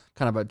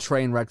 kind of a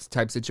train wreck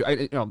type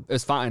situation. You know,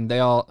 it's fine. They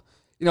all,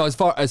 you know, as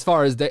far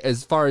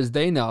as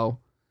they know,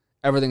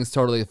 everything's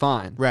totally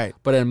fine. Right.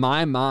 But in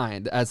my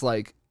mind, as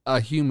like a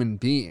human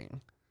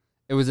being,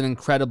 it was an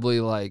incredibly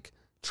like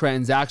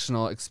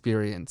transactional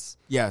experience.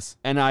 Yes.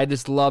 And I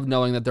just love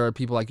knowing that there are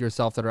people like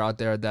yourself that are out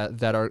there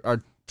that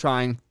are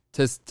trying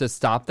to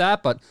stop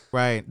that. But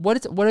Right. what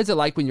is it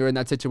like when you're in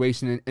that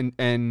situation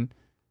and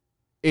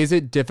is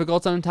it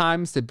difficult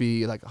sometimes to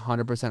be like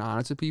 100%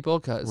 honest with people?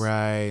 Because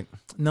Right.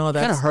 No, kind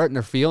that's of hurting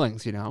their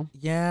feelings, you know?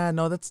 yeah.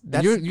 No, that's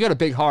You got a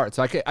big heart,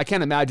 so I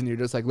can't imagine you're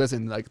just like,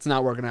 listen, like it's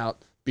not working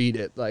out, beat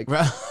it. Like,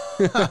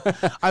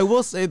 I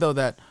will say though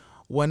that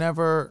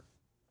whenever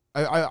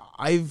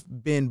I've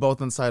been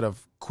both on the side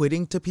of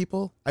quitting to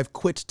people, I've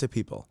quit to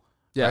people.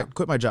 yeah, Right?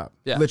 Quit my job.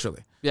 Yeah.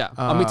 Literally. yeah.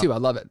 Me too. I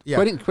love it. yeah.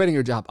 Quitting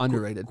your job,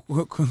 underrated.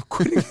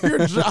 Quitting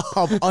your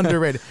job,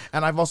 underrated.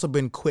 And I've also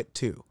been quit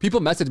too. People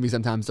message me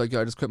sometimes like,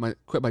 yo, I just quit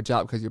my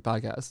job because of your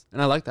podcast, and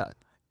I like that.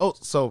 Oh,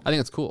 so I think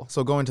it's cool.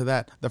 So going to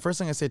that, the first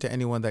thing I say to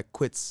anyone that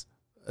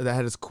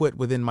has quit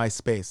within my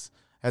space,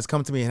 has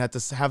come to me and had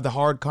to have the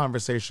hard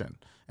conversation,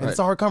 and it's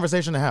a hard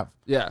conversation to have.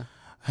 Yeah,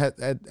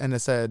 And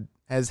it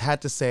has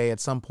had to say at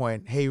some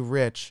point, "Hey,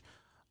 Rich,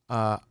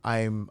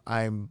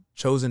 I'm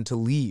chosen to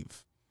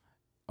leave,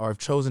 or I've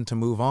chosen to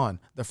move on."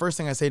 The first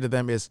thing I say to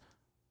them is,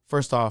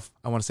 first off,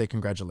 I want to say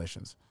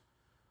congratulations,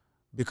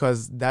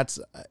 because that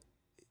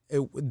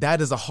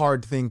is a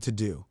hard thing to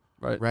do,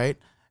 right?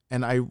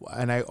 And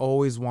I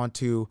always want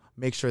to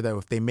make sure that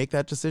if they make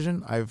that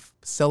decision, I've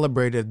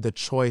celebrated the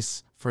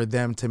choice for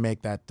them to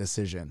make that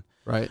decision.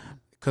 right.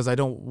 Because I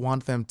don't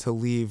want them to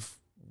leave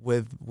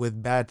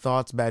with bad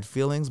thoughts, bad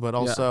feelings, but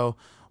also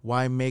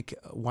why make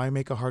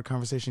a hard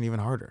conversation even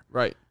harder?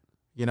 Right.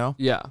 You know?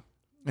 Yeah.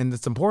 And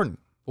it's important.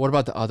 What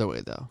about the other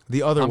way though?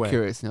 The other way. I'm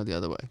curious to know the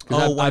other way.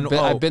 'Cause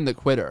I've been the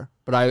quitter,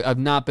 but I've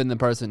not been the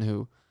person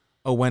who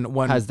when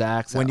has the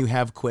accent. when you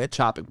have quit.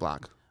 chopping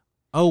block.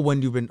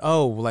 When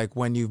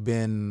you've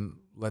been,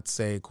 let's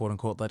say, quote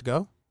unquote, let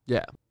go.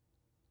 Yeah.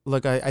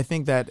 Look, I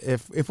think that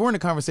if we're in a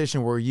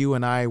conversation where you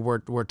and I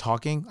were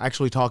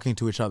actually talking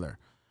to each other,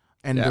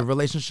 and the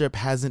relationship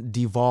hasn't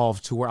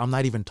devolved to where I'm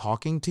not even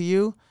talking to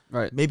you,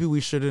 Right. maybe we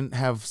shouldn't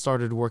have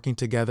started working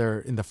together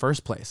in the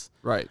first place.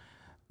 Right.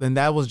 Then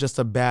that was just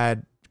a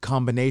bad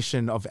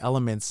combination of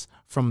elements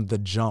from the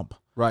jump.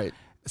 Right.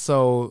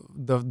 So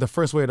the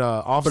first way to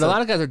offset. But a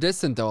lot of guys are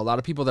distant, though. A lot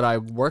of people that I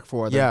work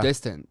for, they're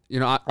distant. You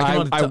know,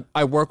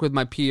 I work with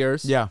my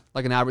peers. Yeah.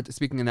 Like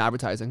speaking in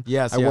advertising.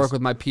 Yes, I work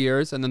with my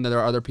peers, and then there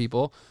are other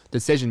people,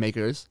 decision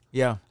makers,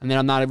 Yeah. and then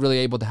I'm not really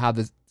able to have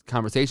this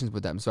conversations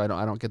with them, so I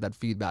don't get that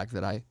feedback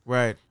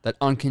Right. that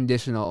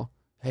unconditional.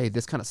 Hey,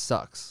 this kind of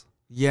sucks.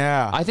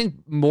 Yeah. I think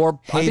more.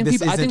 Hey, I think this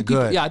people, I isn't think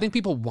people, good. Yeah, I think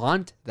people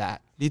want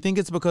that. Do you think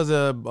it's because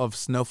of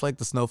snowflake,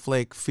 the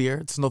snowflake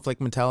fear, the snowflake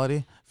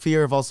mentality,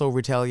 fear of also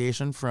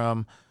retaliation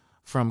from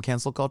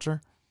cancel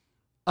culture?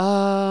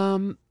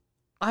 I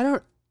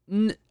don't.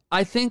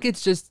 I think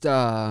it's just.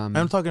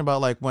 I'm talking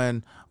about like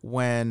when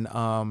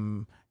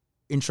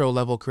intro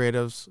level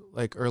creatives,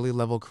 like early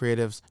level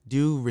creatives,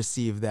 do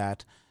receive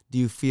that. Do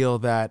you feel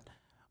that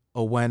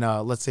when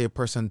let's say a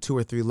person 2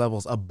 or 3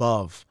 levels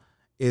above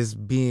is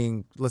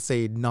being, let's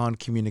say,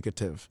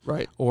 non-communicative,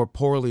 Right. or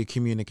poorly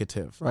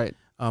communicative, Right.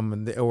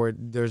 Or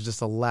there's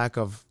just a lack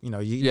of,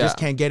 you just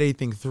can't get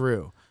anything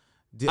through.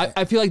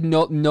 I feel like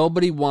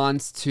nobody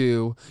wants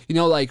to,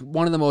 like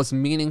one of the most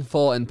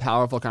meaningful and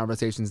powerful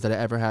conversations that I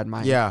ever had in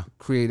my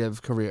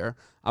creative career.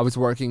 I was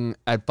working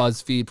at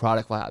BuzzFeed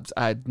Product Labs.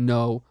 I had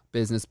no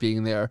business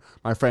being there.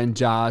 My friend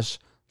Josh,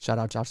 shout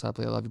out Josh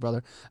Lepley, I love you,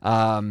 brother.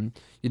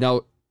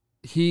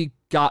 He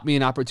got me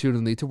an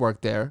opportunity to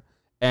work there,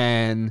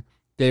 and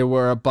they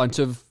were a bunch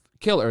of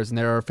killers, and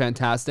they were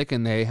fantastic,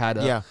 and they had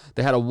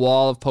a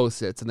wall of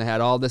Post-its, and they had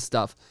all this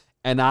stuff,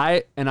 and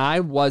I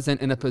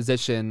wasn't in a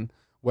position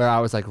where I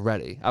was like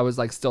ready. I was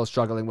like still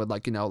struggling with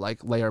like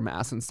layer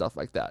mass and stuff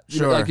like that.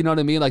 Sure. Like, you know what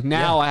I mean? Like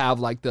now I have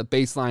like the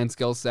baseline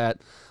skill set.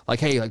 Like,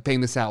 hey, like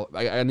paying this out.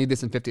 I need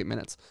this in 15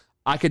 minutes.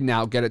 I could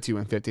now get it to you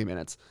in 15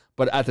 minutes.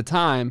 But at the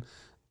time,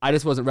 I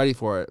just wasn't ready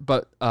for it.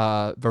 But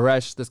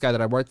Varesh, this guy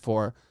that I worked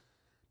for,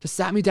 just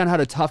sat me down,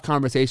 had a tough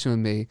conversation with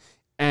me,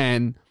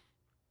 and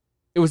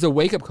it was a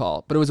wake-up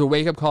call. But it was a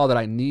wake-up call that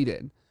I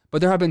needed.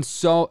 But there have been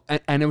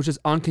and it was just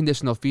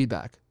unconditional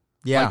feedback.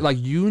 Yeah. Like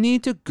you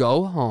need to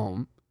go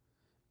home,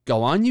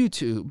 go on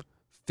YouTube,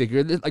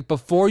 figure this, like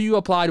before you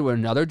apply to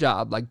another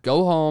job, like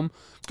go home,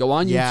 go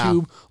on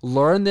YouTube,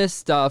 learn this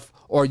stuff,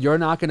 or you're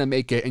not going to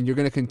make it and you're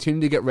going to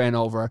continue to get ran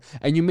over.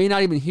 And you may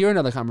not even hear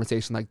another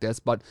conversation like this,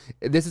 but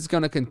this is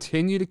going to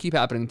continue to keep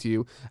happening to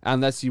you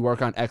unless you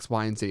work on X,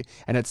 Y, and Z.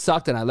 And it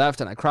sucked, and I left,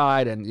 and I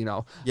cried, and,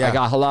 I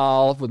got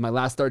halal with my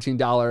last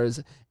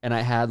 $13, and I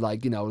had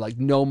like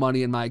no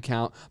money in my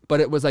account, but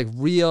it was like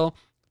real,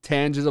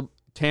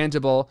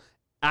 tangible,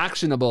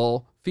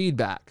 actionable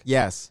feedback.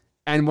 Yes.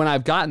 And when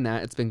I've gotten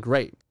that, it's been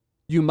great.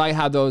 You might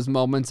have those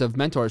moments of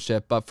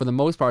mentorship, but for the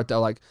most part, though,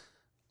 like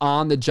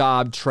on the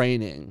job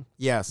training,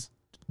 Yes.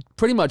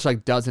 pretty much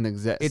like doesn't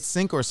exist. It's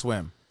sink or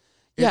swim.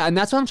 Yeah, and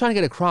that's what I'm trying to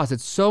get across.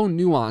 It's so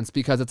nuanced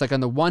because it's like on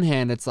the one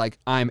hand, it's like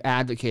I'm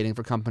advocating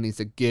for companies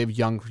to give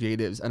young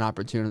creatives an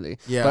opportunity.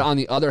 Yeah. But on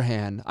the other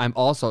hand, I'm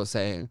also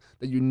saying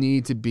that you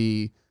need to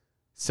be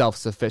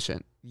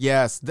self-sufficient.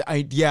 Yes.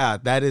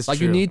 That is Like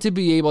true. you need to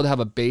be able to have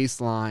a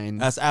baseline,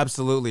 That's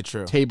absolutely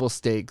true. table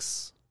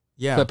stakes,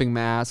 Yeah. clipping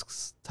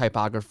masks,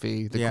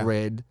 typography, the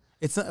grid.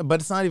 But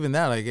it's not even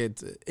that. Like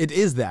it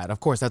is that. Of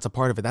course, that's a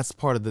part of it. That's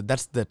part of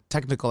that's the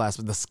technical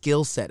aspect, the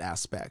skill set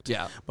aspect.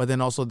 Yeah. But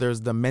then also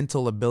there's the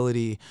mental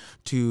ability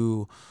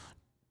to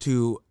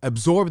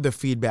absorb the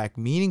feedback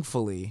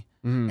meaningfully.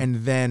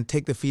 And then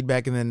take the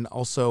feedback and then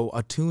also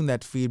attune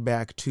that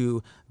feedback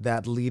to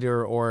that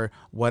leader or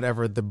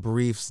whatever the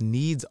brief's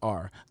needs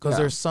are. Because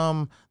there's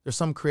some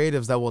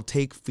creatives that will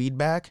take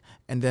feedback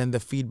and then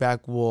the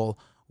feedback will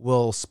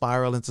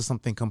spiral into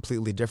something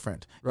completely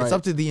different. Right. It's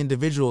up to the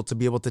individual to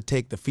be able to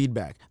take the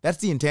feedback. That's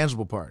the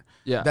intangible part.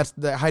 Yeah. That's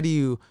how do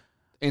you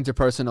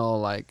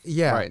Interpersonal, like,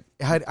 right.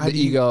 How the do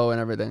you, ego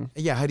and everything.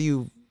 Yeah, how do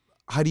you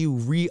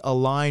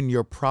realign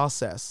your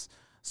process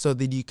so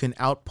that you can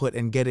output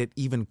and get it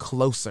even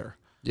closer?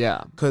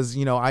 Yeah. Because,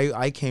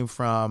 I came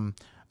from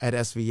at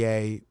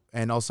SVA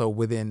and also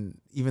within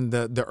even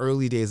the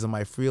early days of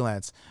my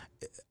freelance,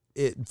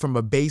 it from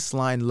a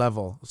baseline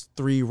level, it was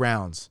 3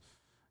 rounds.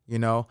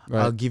 Right.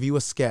 I'll give you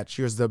a sketch.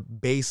 Here's the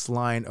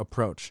baseline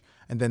approach.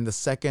 And then the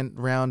second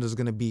round is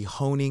going to be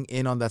honing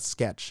in on that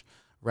sketch,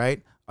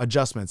 right?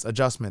 Adjustments.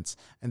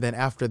 And then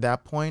after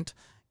that point,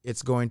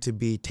 it's going to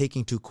be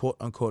taking to quote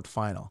unquote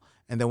final.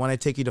 And then when I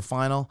take you to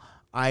final,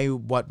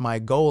 what my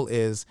goal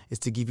is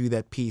to give you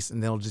that piece,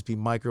 and then it'll just be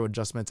micro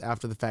adjustments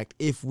after the fact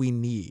if we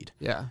need.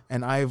 Yeah.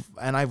 And I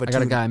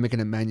got a guy I'm making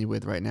a menu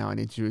with right now. I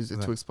need you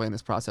to explain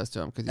this process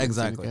to him because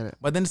exactly. Get it.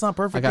 But then it's not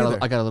perfect. I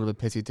got a little bit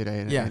pissy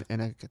today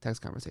in a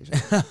text conversation.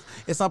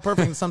 It's not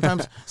perfect.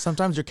 Sometimes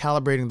you're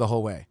calibrating the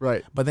whole way.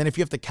 Right. But then if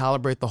you have to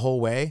calibrate the whole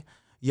way,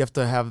 you have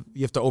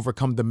to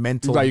overcome the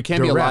mental. Right. You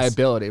can't duress. be a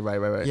liability.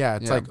 Right. Yeah.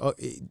 It's like,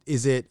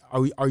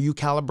 are you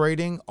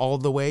calibrating all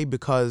the way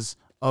because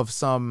of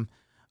some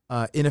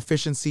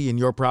inefficiency in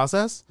your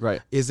process?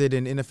 Right. Is it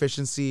an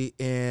inefficiency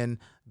in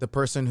the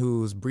person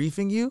who's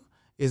briefing you?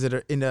 Is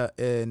it in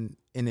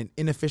an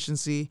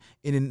inefficiency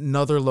in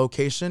another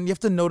location? You have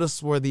to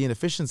notice where the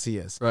inefficiency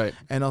is. Right.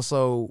 And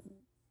also,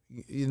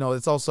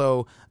 it's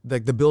also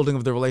like the building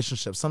of the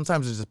relationship.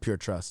 Sometimes it's just pure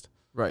trust.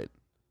 Right.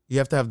 You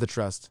have to have the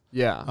trust.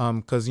 Yeah.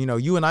 Because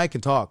you and I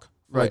can talk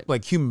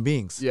like human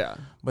beings. Yeah.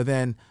 But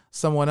then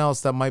someone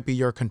else that might be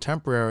your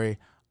contemporary,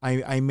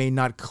 I may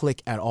not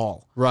click at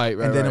all. Right.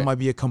 And then it might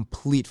be a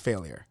complete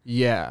failure.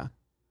 Yeah.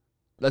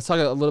 Let's talk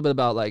a little bit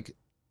about like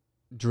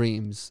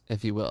dreams,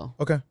 if you will.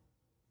 Okay.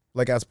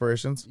 Like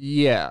aspirations?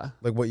 Yeah.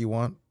 Like what you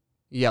want?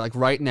 Yeah. Like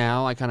right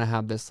now, I kind of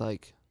have this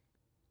like,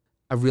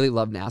 I really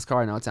love NASCAR.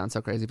 I know it sounds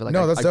so crazy, but like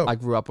no, that's dope. I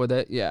grew up with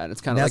it. Yeah. And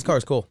it's kind of NASCAR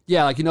is cool.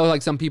 Yeah. Like,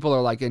 like some people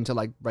are like into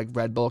like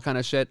Red Bull kind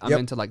of shit. I'm Yep.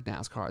 into like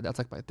NASCAR. That's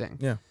like my thing.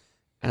 Yeah.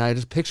 And I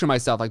just picture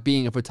myself like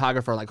being a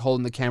photographer, like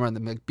holding the camera and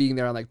then like being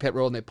there on like pit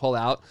road and they pull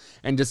out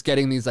and just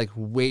getting these like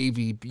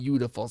wavy,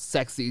 beautiful,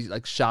 sexy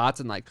like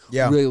shots and like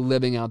really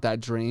living out that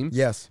dream.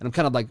 Yes. And I'm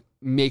kind of like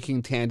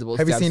making tangible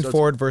Have you steps. seen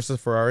Ford versus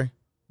Ferrari?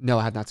 No,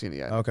 I have not seen it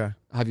yet. Okay.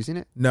 Have you seen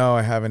it? No,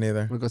 I haven't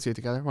either. We'll go see it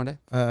together one day.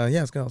 Yeah,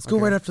 let's go. Let's go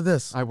right after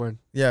this. I would.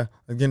 Yeah.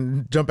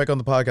 Again, jump back on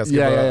the podcast.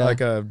 Yeah.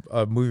 Like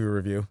a movie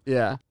review.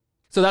 Yeah.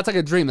 So that's like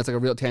a dream. That's like a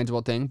real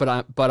tangible thing.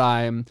 But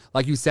I'm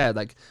like you said,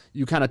 like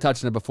you kind of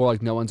touched on it before.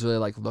 Like no one's really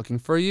like looking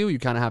for you. You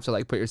kind of have to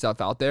like put yourself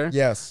out there.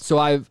 Yes. So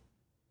I'm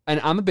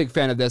a big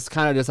fan of this,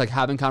 kind of just like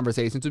having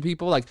conversations with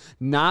people, like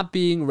not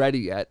being ready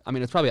yet. I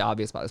mean, it's probably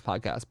obvious by this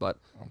podcast, but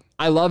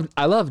I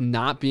love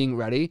not being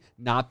ready,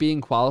 not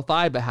being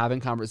qualified, but having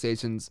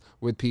conversations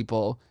with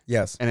people.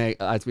 Yes. And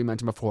as we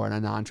mentioned before, in a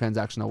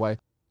non-transactional way.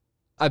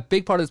 A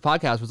big part of this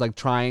podcast was like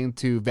trying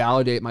to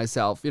validate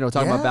myself, talking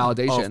about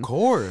validation. Of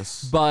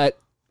course. But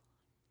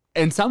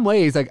in some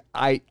ways, like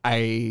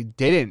I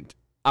didn't.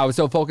 I was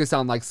so focused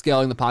on like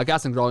scaling the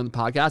podcast and growing the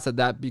podcast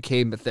that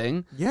became a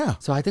thing. Yeah.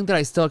 So I think that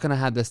I still kind of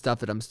have this stuff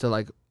that I'm still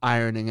like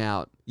ironing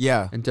out.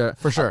 Yeah.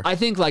 For sure. I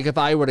think like if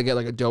I were to get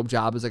like a dope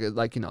job as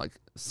like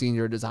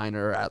senior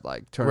designer at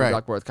like Turner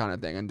Duckworth kind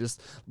of thing and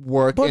just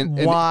work. But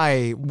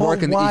why?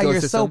 Work in the why ecosystem.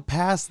 you're so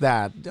past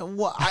that?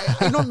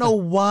 I don't know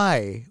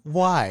why.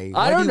 Why?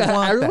 I don't do you know.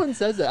 want Everyone that?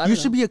 says that. You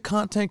should be a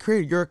content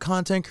creator. You're a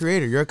content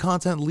creator. You're a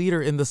content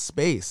leader in the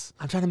space.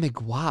 I'm trying to make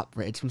guap,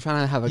 Rich. I'm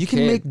trying to have a You kid.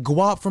 can make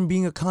guap from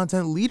being a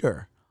content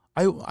leader.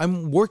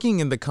 I'm working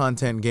in the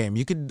content game.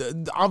 You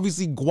could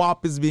obviously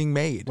guap is being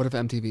made. What if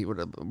MTV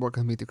would work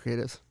with Meet the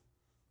Creatives?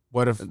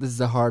 What if This is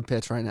a hard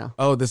pitch right now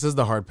Oh, this is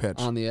the hard pitch.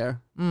 on the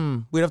air.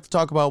 We'd have to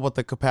talk about what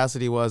the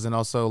capacity was and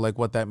also like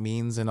what that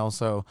means and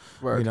also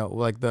Word.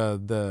 like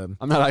the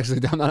I'm not actually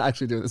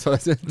doing this. What I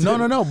said.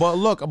 No. But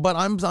look,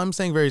 I'm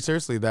saying very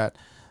seriously that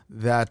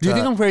Do you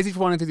think I'm crazy for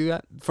wanting to do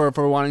that? For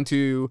wanting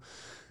to,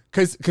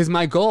 because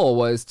my goal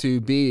was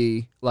to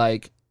be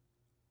like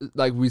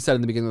we said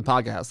in the beginning of the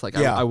podcast, like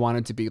I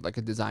wanted to be like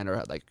a designer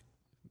at like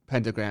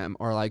Pentagram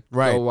or like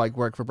go like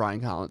work for Brian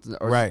Collins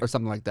or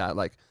something like that.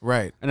 Like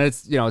and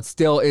it's it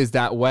still is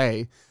that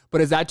way.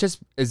 But is that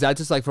just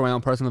like for my own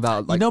personal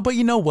about like but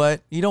you know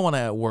what? You don't want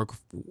to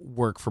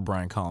work for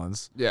Brian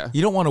Collins. Yeah.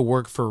 You don't want to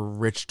work for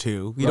Rich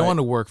too. You don't want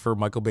to work for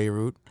Michael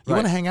Beirut. You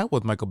want to hang out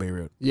with Michael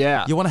Beirut.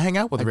 Yeah. You want to hang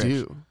out with I Rich.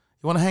 do.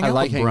 You want to hang out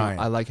with Brian.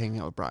 I like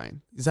hanging out with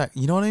Brian.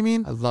 You know what I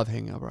mean? I love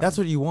hanging out with Brian. That's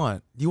what you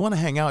want. You want to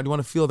hang out. You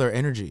want to feel their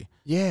energy.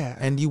 Yeah.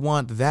 And you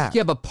want that.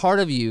 Yeah, but part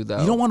of you, though.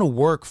 You don't want to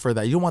work for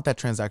that. You don't want that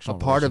transactional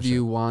Part of relationship.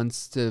 you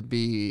wants to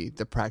be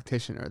the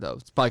practitioner, though.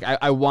 It's like,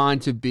 I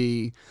want to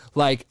be,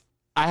 like,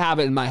 I have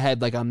it in my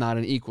head, like, I'm not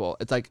an equal.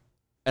 It's like,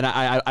 and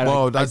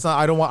Whoa, that's not,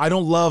 I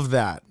don't love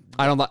that.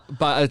 I don't like,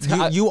 but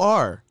it's, You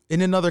are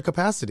in another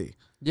capacity.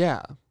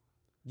 yeah.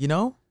 You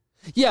know?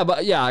 Yeah,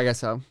 but yeah, I guess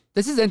so.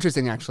 This is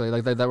interesting, actually,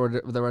 like that we're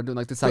doing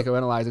like the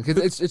psychoanalyzing,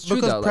 because it's true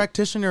because though.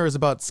 Practitioner is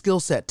about skill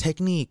set,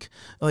 technique.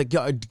 Like,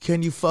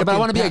 can you fucking? But I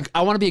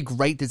want to be a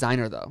great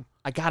designer, though.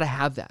 I gotta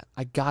have that.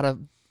 I gotta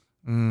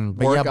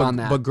work on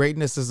that. But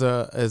greatness is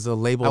a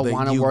label I that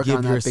want to you work give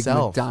on that big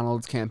yourself.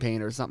 McDonald's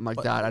campaign or something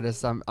like that.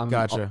 I'm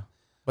Gotcha.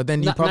 But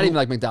then you not probably even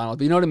like McDonald's,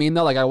 but you know what I mean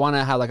though. Like I want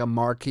to have like a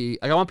marquee.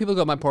 Like I want people to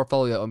go to my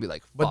portfolio and be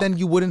like, But then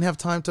you wouldn't have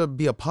time to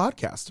be a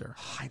podcaster.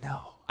 I know.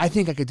 I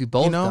think I could do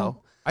both, You know?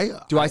 though.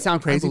 Do I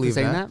sound crazy for believe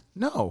saying that?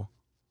 No.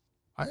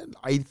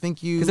 I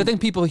think you. Because I think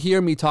people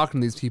hear me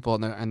talking to these people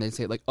and they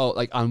say like, oh,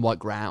 like on what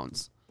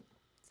grounds?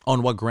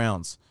 On what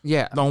grounds?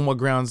 Yeah. On what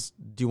grounds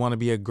do you want to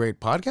be a great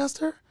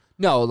podcaster?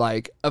 No,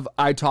 like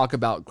I talk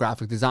about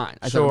graphic design.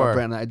 I talk Sure. about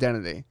brand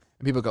identity.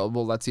 And people go,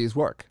 well, let's see his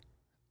work.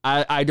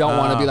 I don't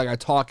want to be like a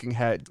talking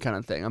head kind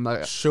of thing. I'm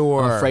like,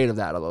 Sure. I'm afraid of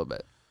that a little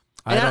bit.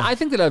 And I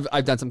think that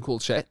I've done some cool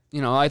shit.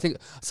 You know, I think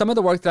some of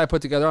the work that I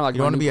put together, like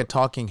You want to be a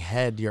talking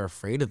head? You're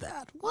afraid of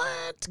that?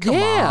 What? Come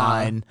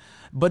Yeah. on.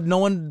 But no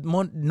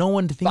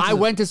one thinks. But I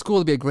went to school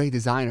to be a great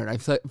designer, and I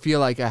feel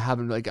like I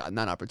haven't really gotten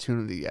that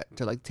opportunity yet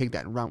to like take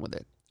that and run with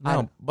it.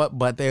 No,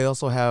 but they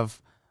also have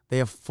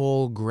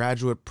full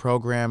graduate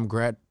program,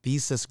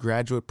 thesis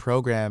graduate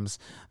programs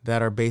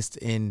that are based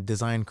in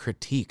design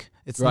critique.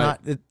 It's Right.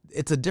 not.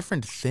 It's a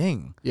different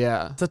thing.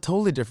 Yeah, It's a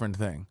totally different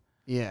thing.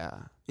 yeah.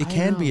 It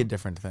can be a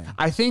different thing.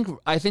 I think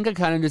I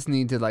kind of just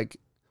need to like.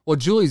 Well,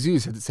 Julie Zhu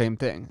said the same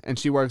thing, and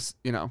she works.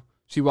 You know,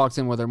 she walks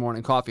in with her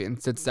morning coffee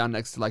and sits down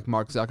next to like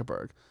Mark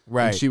Zuckerberg.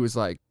 Right. And she was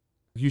like,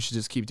 "You should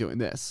just keep doing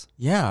this.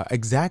 Yeah,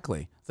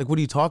 exactly. It's like, what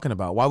are you talking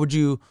about? Why would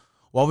you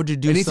do It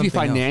needs to be something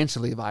else?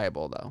 financially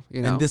viable, though.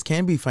 You know, And this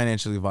can be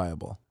financially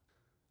viable.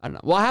 I don't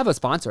know. Well, I have a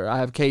sponsor. I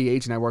have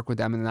KEH, and I work with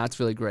them, and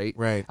that's really great.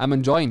 Right. I'm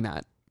enjoying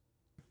that,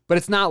 but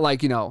it's not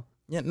like, you know.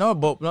 Yeah,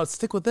 no,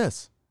 stick with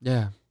this.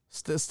 Yeah.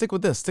 Stick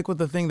with this. Stick with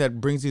the thing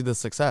that brings you the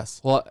success.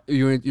 Well,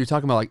 you're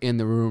talking about like in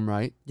the room,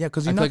 right? Yeah,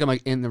 because I feel like I'm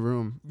like in the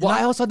room. Well,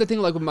 I also had the thing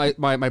like with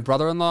my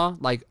brother-in-law.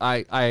 Like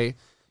I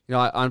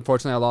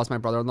unfortunately I lost my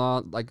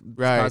brother-in-law like this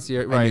past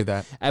year. Right. I knew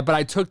that. But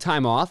I took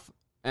time off.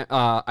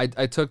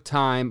 I took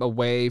time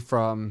away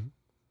from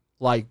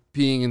like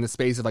being in the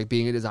space of like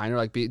being a designer,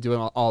 like doing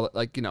all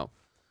like, you know,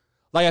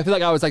 like I feel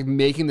like I was like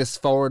making this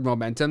forward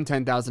momentum,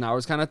 10,000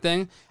 hours kind of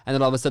thing, and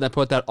then all of a sudden I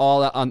put that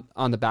all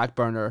on the back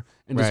burner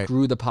and just Right.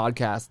 grew the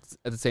podcast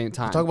at the same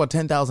time. Talk about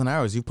 10,000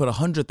 hours. You put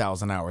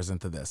 100,000 hours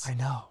into this. I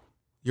know.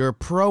 You're a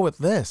pro at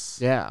this.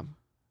 Yeah.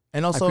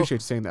 And I also, appreciate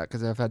you saying that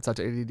because I've had such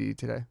ADD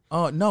today.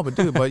 oh no, but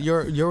dude, but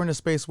you're in a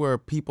space where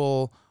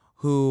people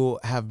who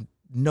have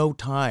no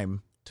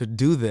time to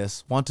do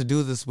this want to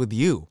do this with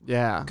you.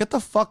 Yeah. Get the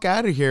fuck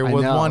out of here I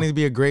with know. wanting to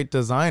be a great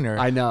designer.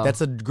 I know. That's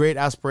a great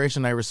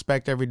aspiration. I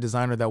respect every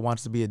designer that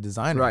wants to be a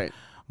designer. Right.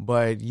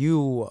 But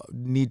you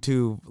need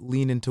to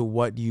lean into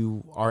what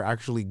you are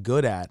actually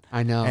good at.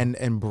 I know. And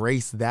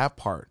embrace that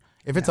part.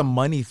 If it's a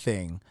money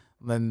thing,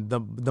 then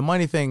the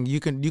money thing, you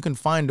can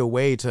find a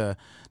way to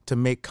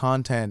make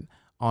content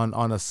on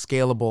a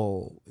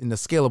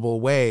scalable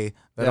way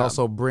that Yeah.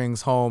 also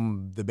brings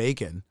home the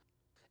bacon.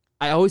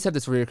 I always have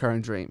this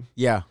recurring dream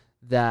Yeah.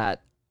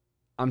 that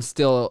I'm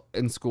still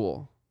in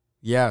school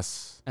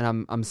Yes.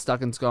 and I'm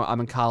stuck in school. I'm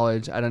in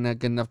college. I don't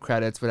get enough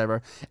credits,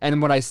 whatever.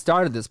 And when I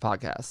started this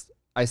podcast,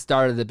 I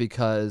started it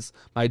because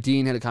my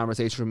dean had a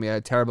conversation with me. I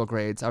had terrible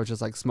grades. I was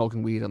just like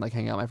smoking weed and like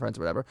hanging out with my friends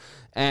or whatever.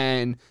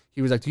 And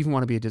he was like, "Do you even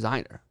want to be a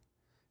designer?"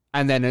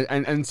 And then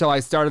and so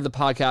I started the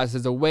podcast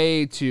as a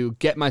way to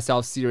get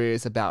myself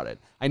serious about it.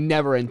 I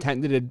never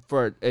intended it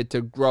for it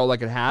to grow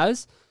like it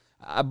has,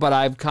 but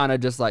I've kind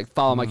of just like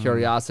followed my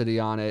curiosity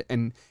on it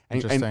and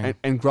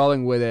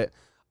growing with it.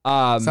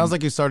 Sounds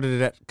like you started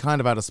it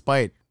kind of out of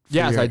spite.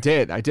 Yes, I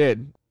did.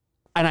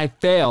 And I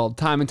failed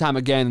time and time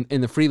again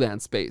in the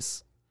freelance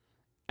space.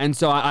 And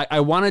so I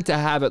wanted to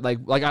have it like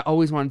I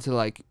always wanted to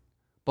like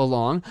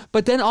belong.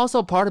 But then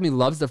also part of me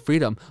loves the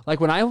freedom. Like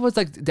when I was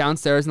like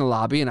downstairs in the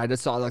lobby and I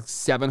just saw like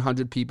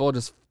 700 people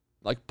just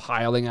like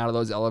piling out of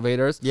those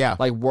elevators. Yeah.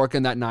 Like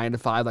working that 9 to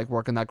 5, like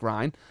working that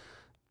grind.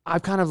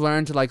 I've kind of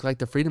learned to like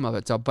the freedom of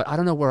it. So, but I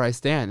don't know where I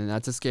stand, and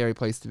that's a scary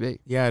place to be.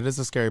 Yeah, it is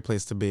a scary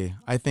place to be.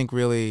 I think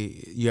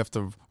really you have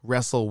to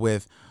wrestle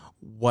with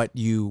what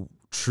you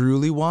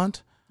truly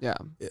want. Yeah.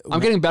 I'm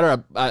getting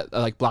better at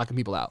like blocking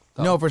people out,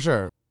 though. No, for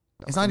sure.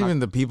 It's not even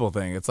the people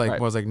thing. It's like Right.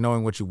 more like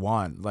knowing what you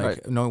want, like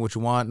Right. knowing what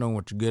you want, knowing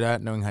what you're good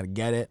at, knowing how to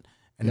get it,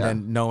 and Yeah.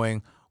 then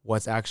knowing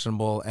what's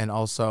actionable, and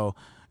also,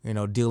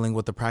 dealing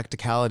with the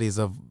practicalities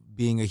of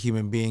being a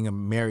human being, a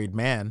married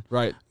man,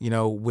 Right.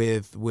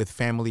 with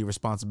family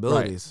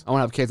responsibilities. Right. I want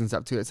to have kids and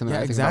stuff too. It's something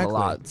Yeah, I think about a exactly.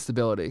 lot.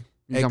 Stability.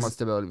 You talked about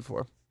stability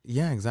before.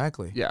 Yeah,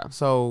 exactly. Yeah.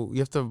 So you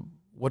have to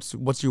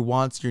what's your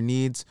wants, your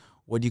needs,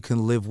 what you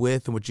can live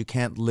with and what you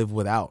can't live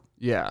without.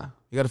 Yeah.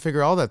 You got to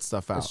figure all that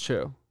stuff out. That's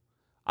true.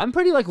 I'm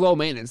pretty like low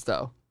maintenance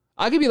though.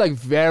 I could be like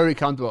very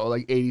comfortable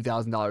with like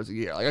 $80,000 a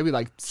year. Like I'd be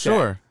like,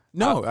 sure.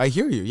 No, I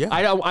hear you. Yeah.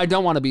 I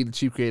don't want to be the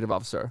chief creative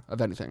officer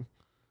of anything.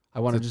 I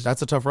want to just.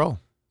 That's a tough role.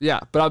 Yeah,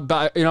 but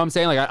you know what I'm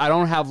saying? Like I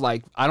don't have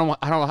like I don't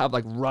have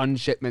like run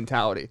shit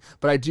mentality,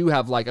 but I do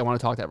have like I want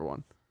to talk to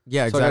everyone.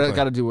 Yeah, So exactly. I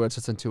got to do what's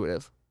just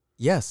intuitive.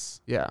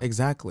 Yes. Yeah.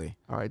 Exactly.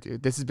 All right,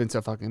 dude. This has been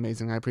so fucking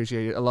amazing. I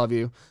appreciate it. I love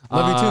you.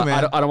 Love you too,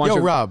 man. I don't want Yo,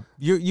 you. Rob,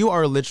 you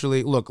are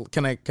literally. Look,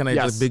 can I Yes.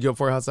 just big you up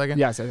for a hot second?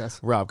 Yes.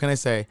 Rob, can I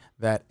say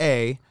that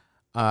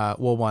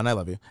one, I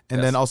love you, and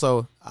Yes. then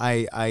also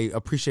I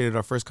appreciated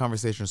our first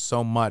conversation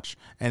so much,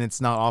 and it's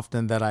not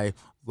often that I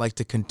like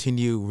to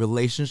continue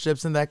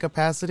relationships in that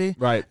capacity.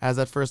 Right. As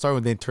that first started,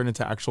 when they turn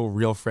into actual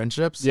real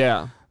friendships.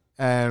 Yeah.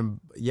 And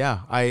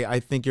yeah, I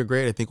think you're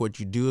great. I think what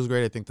you do is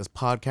great. I think this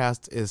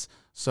podcast is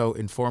so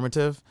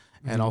informative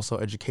and also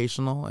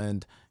educational.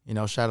 And, you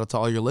know, shout out to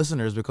all your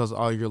listeners, because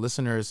all your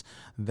listeners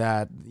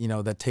that, you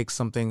know, that take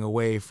something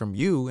away from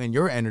you and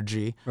your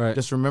energy. Right.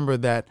 Just remember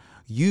that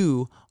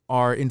you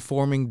are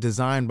informing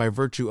design by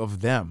virtue of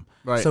them.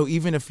 Right. So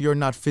even if you're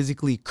not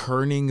physically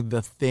kerning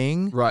the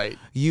thing, Right.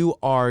 you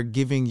are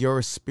giving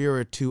your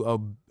spirit to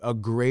a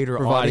greater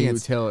Providing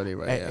audience. utility,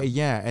 right?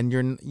 Yeah, and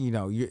you're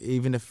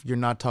even if you're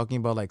not talking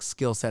about like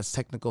skill sets,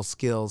 technical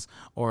skills,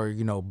 or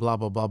blah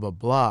blah blah blah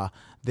blah,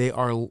 they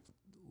are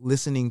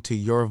listening to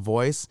your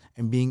voice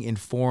and being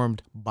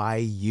informed by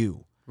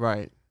you.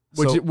 Right.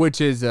 So-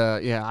 Which is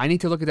I need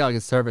to look at that like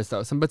a service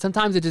though. But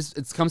sometimes it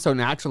comes so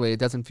naturally, it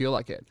doesn't feel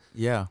like it.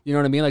 Yeah, You know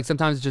what I mean? Like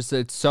sometimes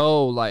it's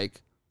so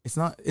like it's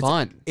not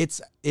fun. It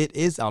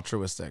is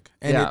altruistic,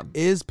 and Yeah. it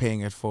is paying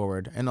it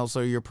forward, and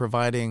also you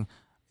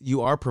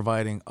are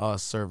providing a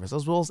service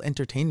as well as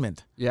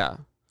entertainment. Yeah.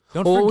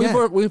 Don't Well, forget.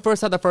 when we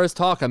first had the first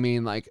talk, I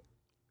mean, like,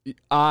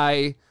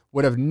 I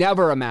would have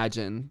never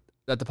imagined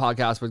that the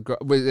podcast would grow,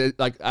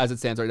 like, as it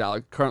stands right now,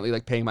 like, currently,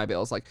 like, paying my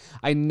bills. Like,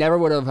 I never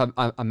would have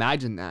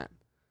imagined that.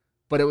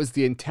 But it was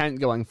the intent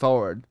going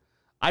forward.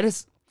 I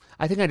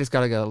think I just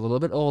got to get a little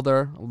bit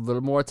older, a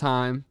little more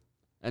time,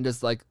 and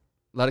just, like,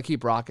 let it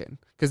keep rocking.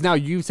 Because now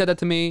you said that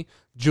to me.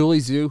 Julie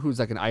Zhu, who's,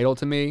 like, an idol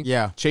to me.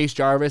 Yeah. Chase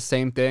Jarvis,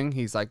 same thing.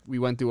 He's, like, we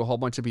went through a whole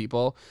bunch of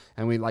people,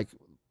 and we, like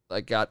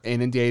got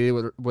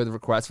inundated with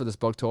requests for this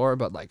book tour,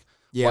 but like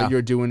Yeah. what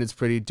you're doing is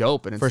pretty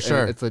dope, and it's, For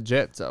sure. and it's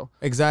legit. So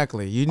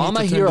Exactly. You need all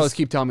my to heroes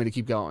keep telling me to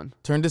keep going.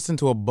 turn this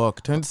into a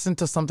book. Turn this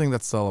into something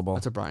that's sellable.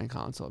 That's what Brian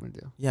Collins told me to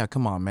do. Yeah,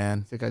 come on,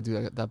 man. I think I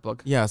do that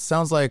book. Yeah,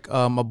 sounds like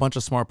a bunch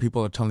of smart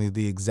people are telling you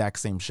the exact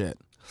same shit.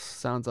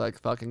 Sounds like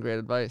fucking great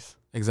advice.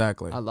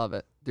 Exactly. I love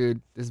it,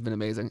 dude. This has been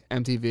amazing.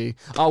 MTV.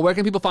 Oh, where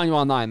can people find you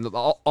online?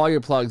 All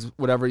your plugs,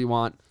 whatever you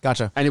want,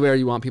 Gotcha. anywhere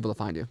you want people to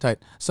find you. Tight.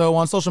 So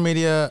on social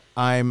media,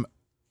 I'm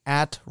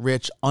at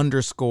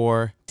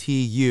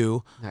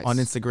Rich_TU Nice. on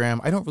Instagram.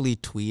 I don't really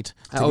tweet.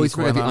 I to always be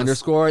quite forget the honest.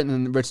 underscore, and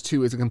then Rich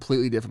 2 is a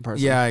completely different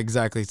person. Yeah,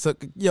 exactly. So,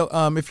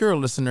 if you're a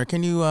listener,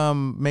 can you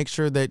make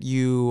sure that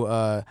you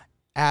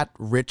at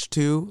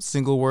Rich2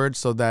 single word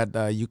so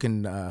that you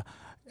can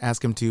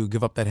ask him to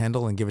give up that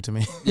handle and give it to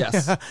me?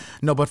 Yes.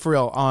 No, but for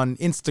real, on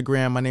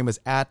Instagram, my name is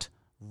at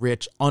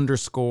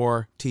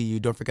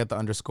Rich_TU. Don't forget the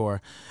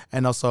underscore.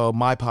 And also,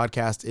 my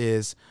podcast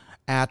is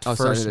at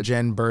First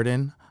Gen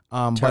Burden.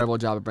 Terrible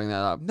job of bringing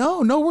that up.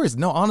 No worries.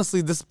 No,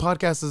 honestly, this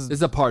podcast is This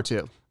is a part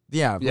 2.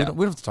 yeah. Yeah.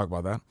 We don't have to talk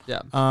about that. Yeah.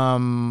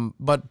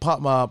 But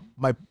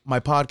my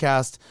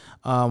podcast,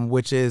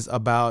 which is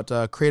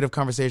about creative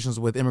conversations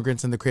with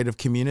immigrants in the creative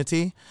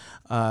community,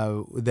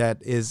 that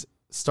is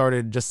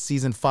started just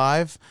season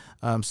 5.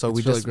 So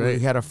we really great.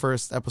 we had our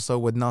first episode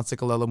with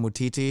Nansikalelo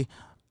Mutiti.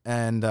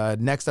 And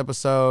next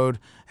episode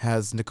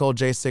has Nicole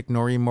Jasek,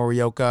 Noreen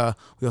Morioka.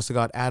 We also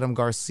got Adam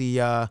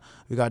Garcia.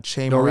 We got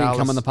Che Noreen, Morales.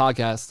 come on the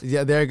podcast.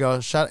 Yeah, there you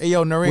go. Hey,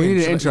 yo, Noreen. We need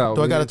an should intro.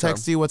 Do We I got need to an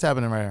text you? What's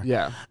happening right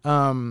here?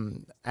 Yeah.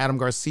 Adam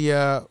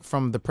Garcia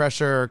from The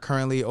Pressure,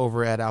 currently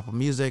over at Apple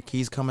Music.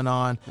 He's coming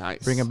on.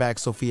 Nice. Bringing back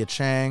Sophia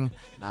Chang.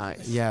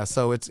 Nice. Yeah,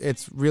 so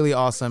it's really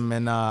awesome.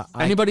 And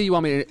Anybody you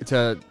want me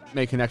to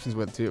make connections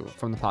with too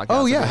from the podcast?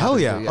 oh yeah, I'd be hell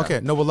happy yeah. to, Okay,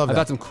 no, we'll love I've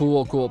that. got some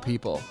cool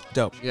people.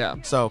 Dope. Yeah.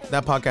 So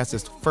that podcast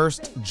is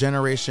First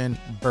Generation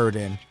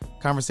Burden,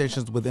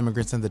 conversations with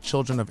immigrants and the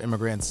children of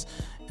immigrants.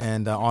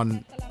 And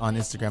on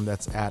Instagram,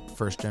 that's at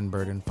First Gen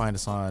Burden. Find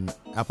us on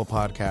Apple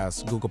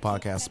Podcasts, Google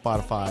Podcasts,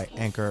 Spotify,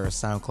 Anchor,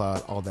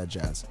 SoundCloud, all that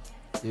jazz.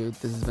 Dude,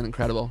 this has been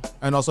incredible.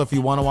 And also, if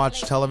you want to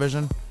watch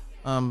television,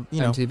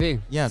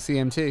 MTV. yeah.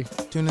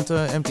 CMT. tune into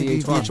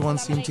MTV, VH1. VH1,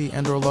 CMT,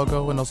 and/or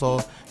Logo, and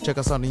also check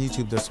us out on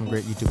YouTube. There's some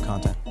great YouTube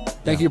content.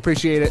 Thank you.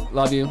 Appreciate it.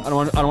 Love you. I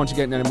don't want you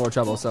getting any more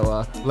trouble. So,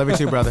 Love you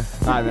too, brother.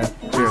 all right,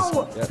 man. Cheers.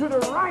 Power Yeah. to the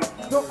right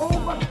to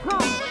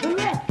overcome the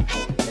left.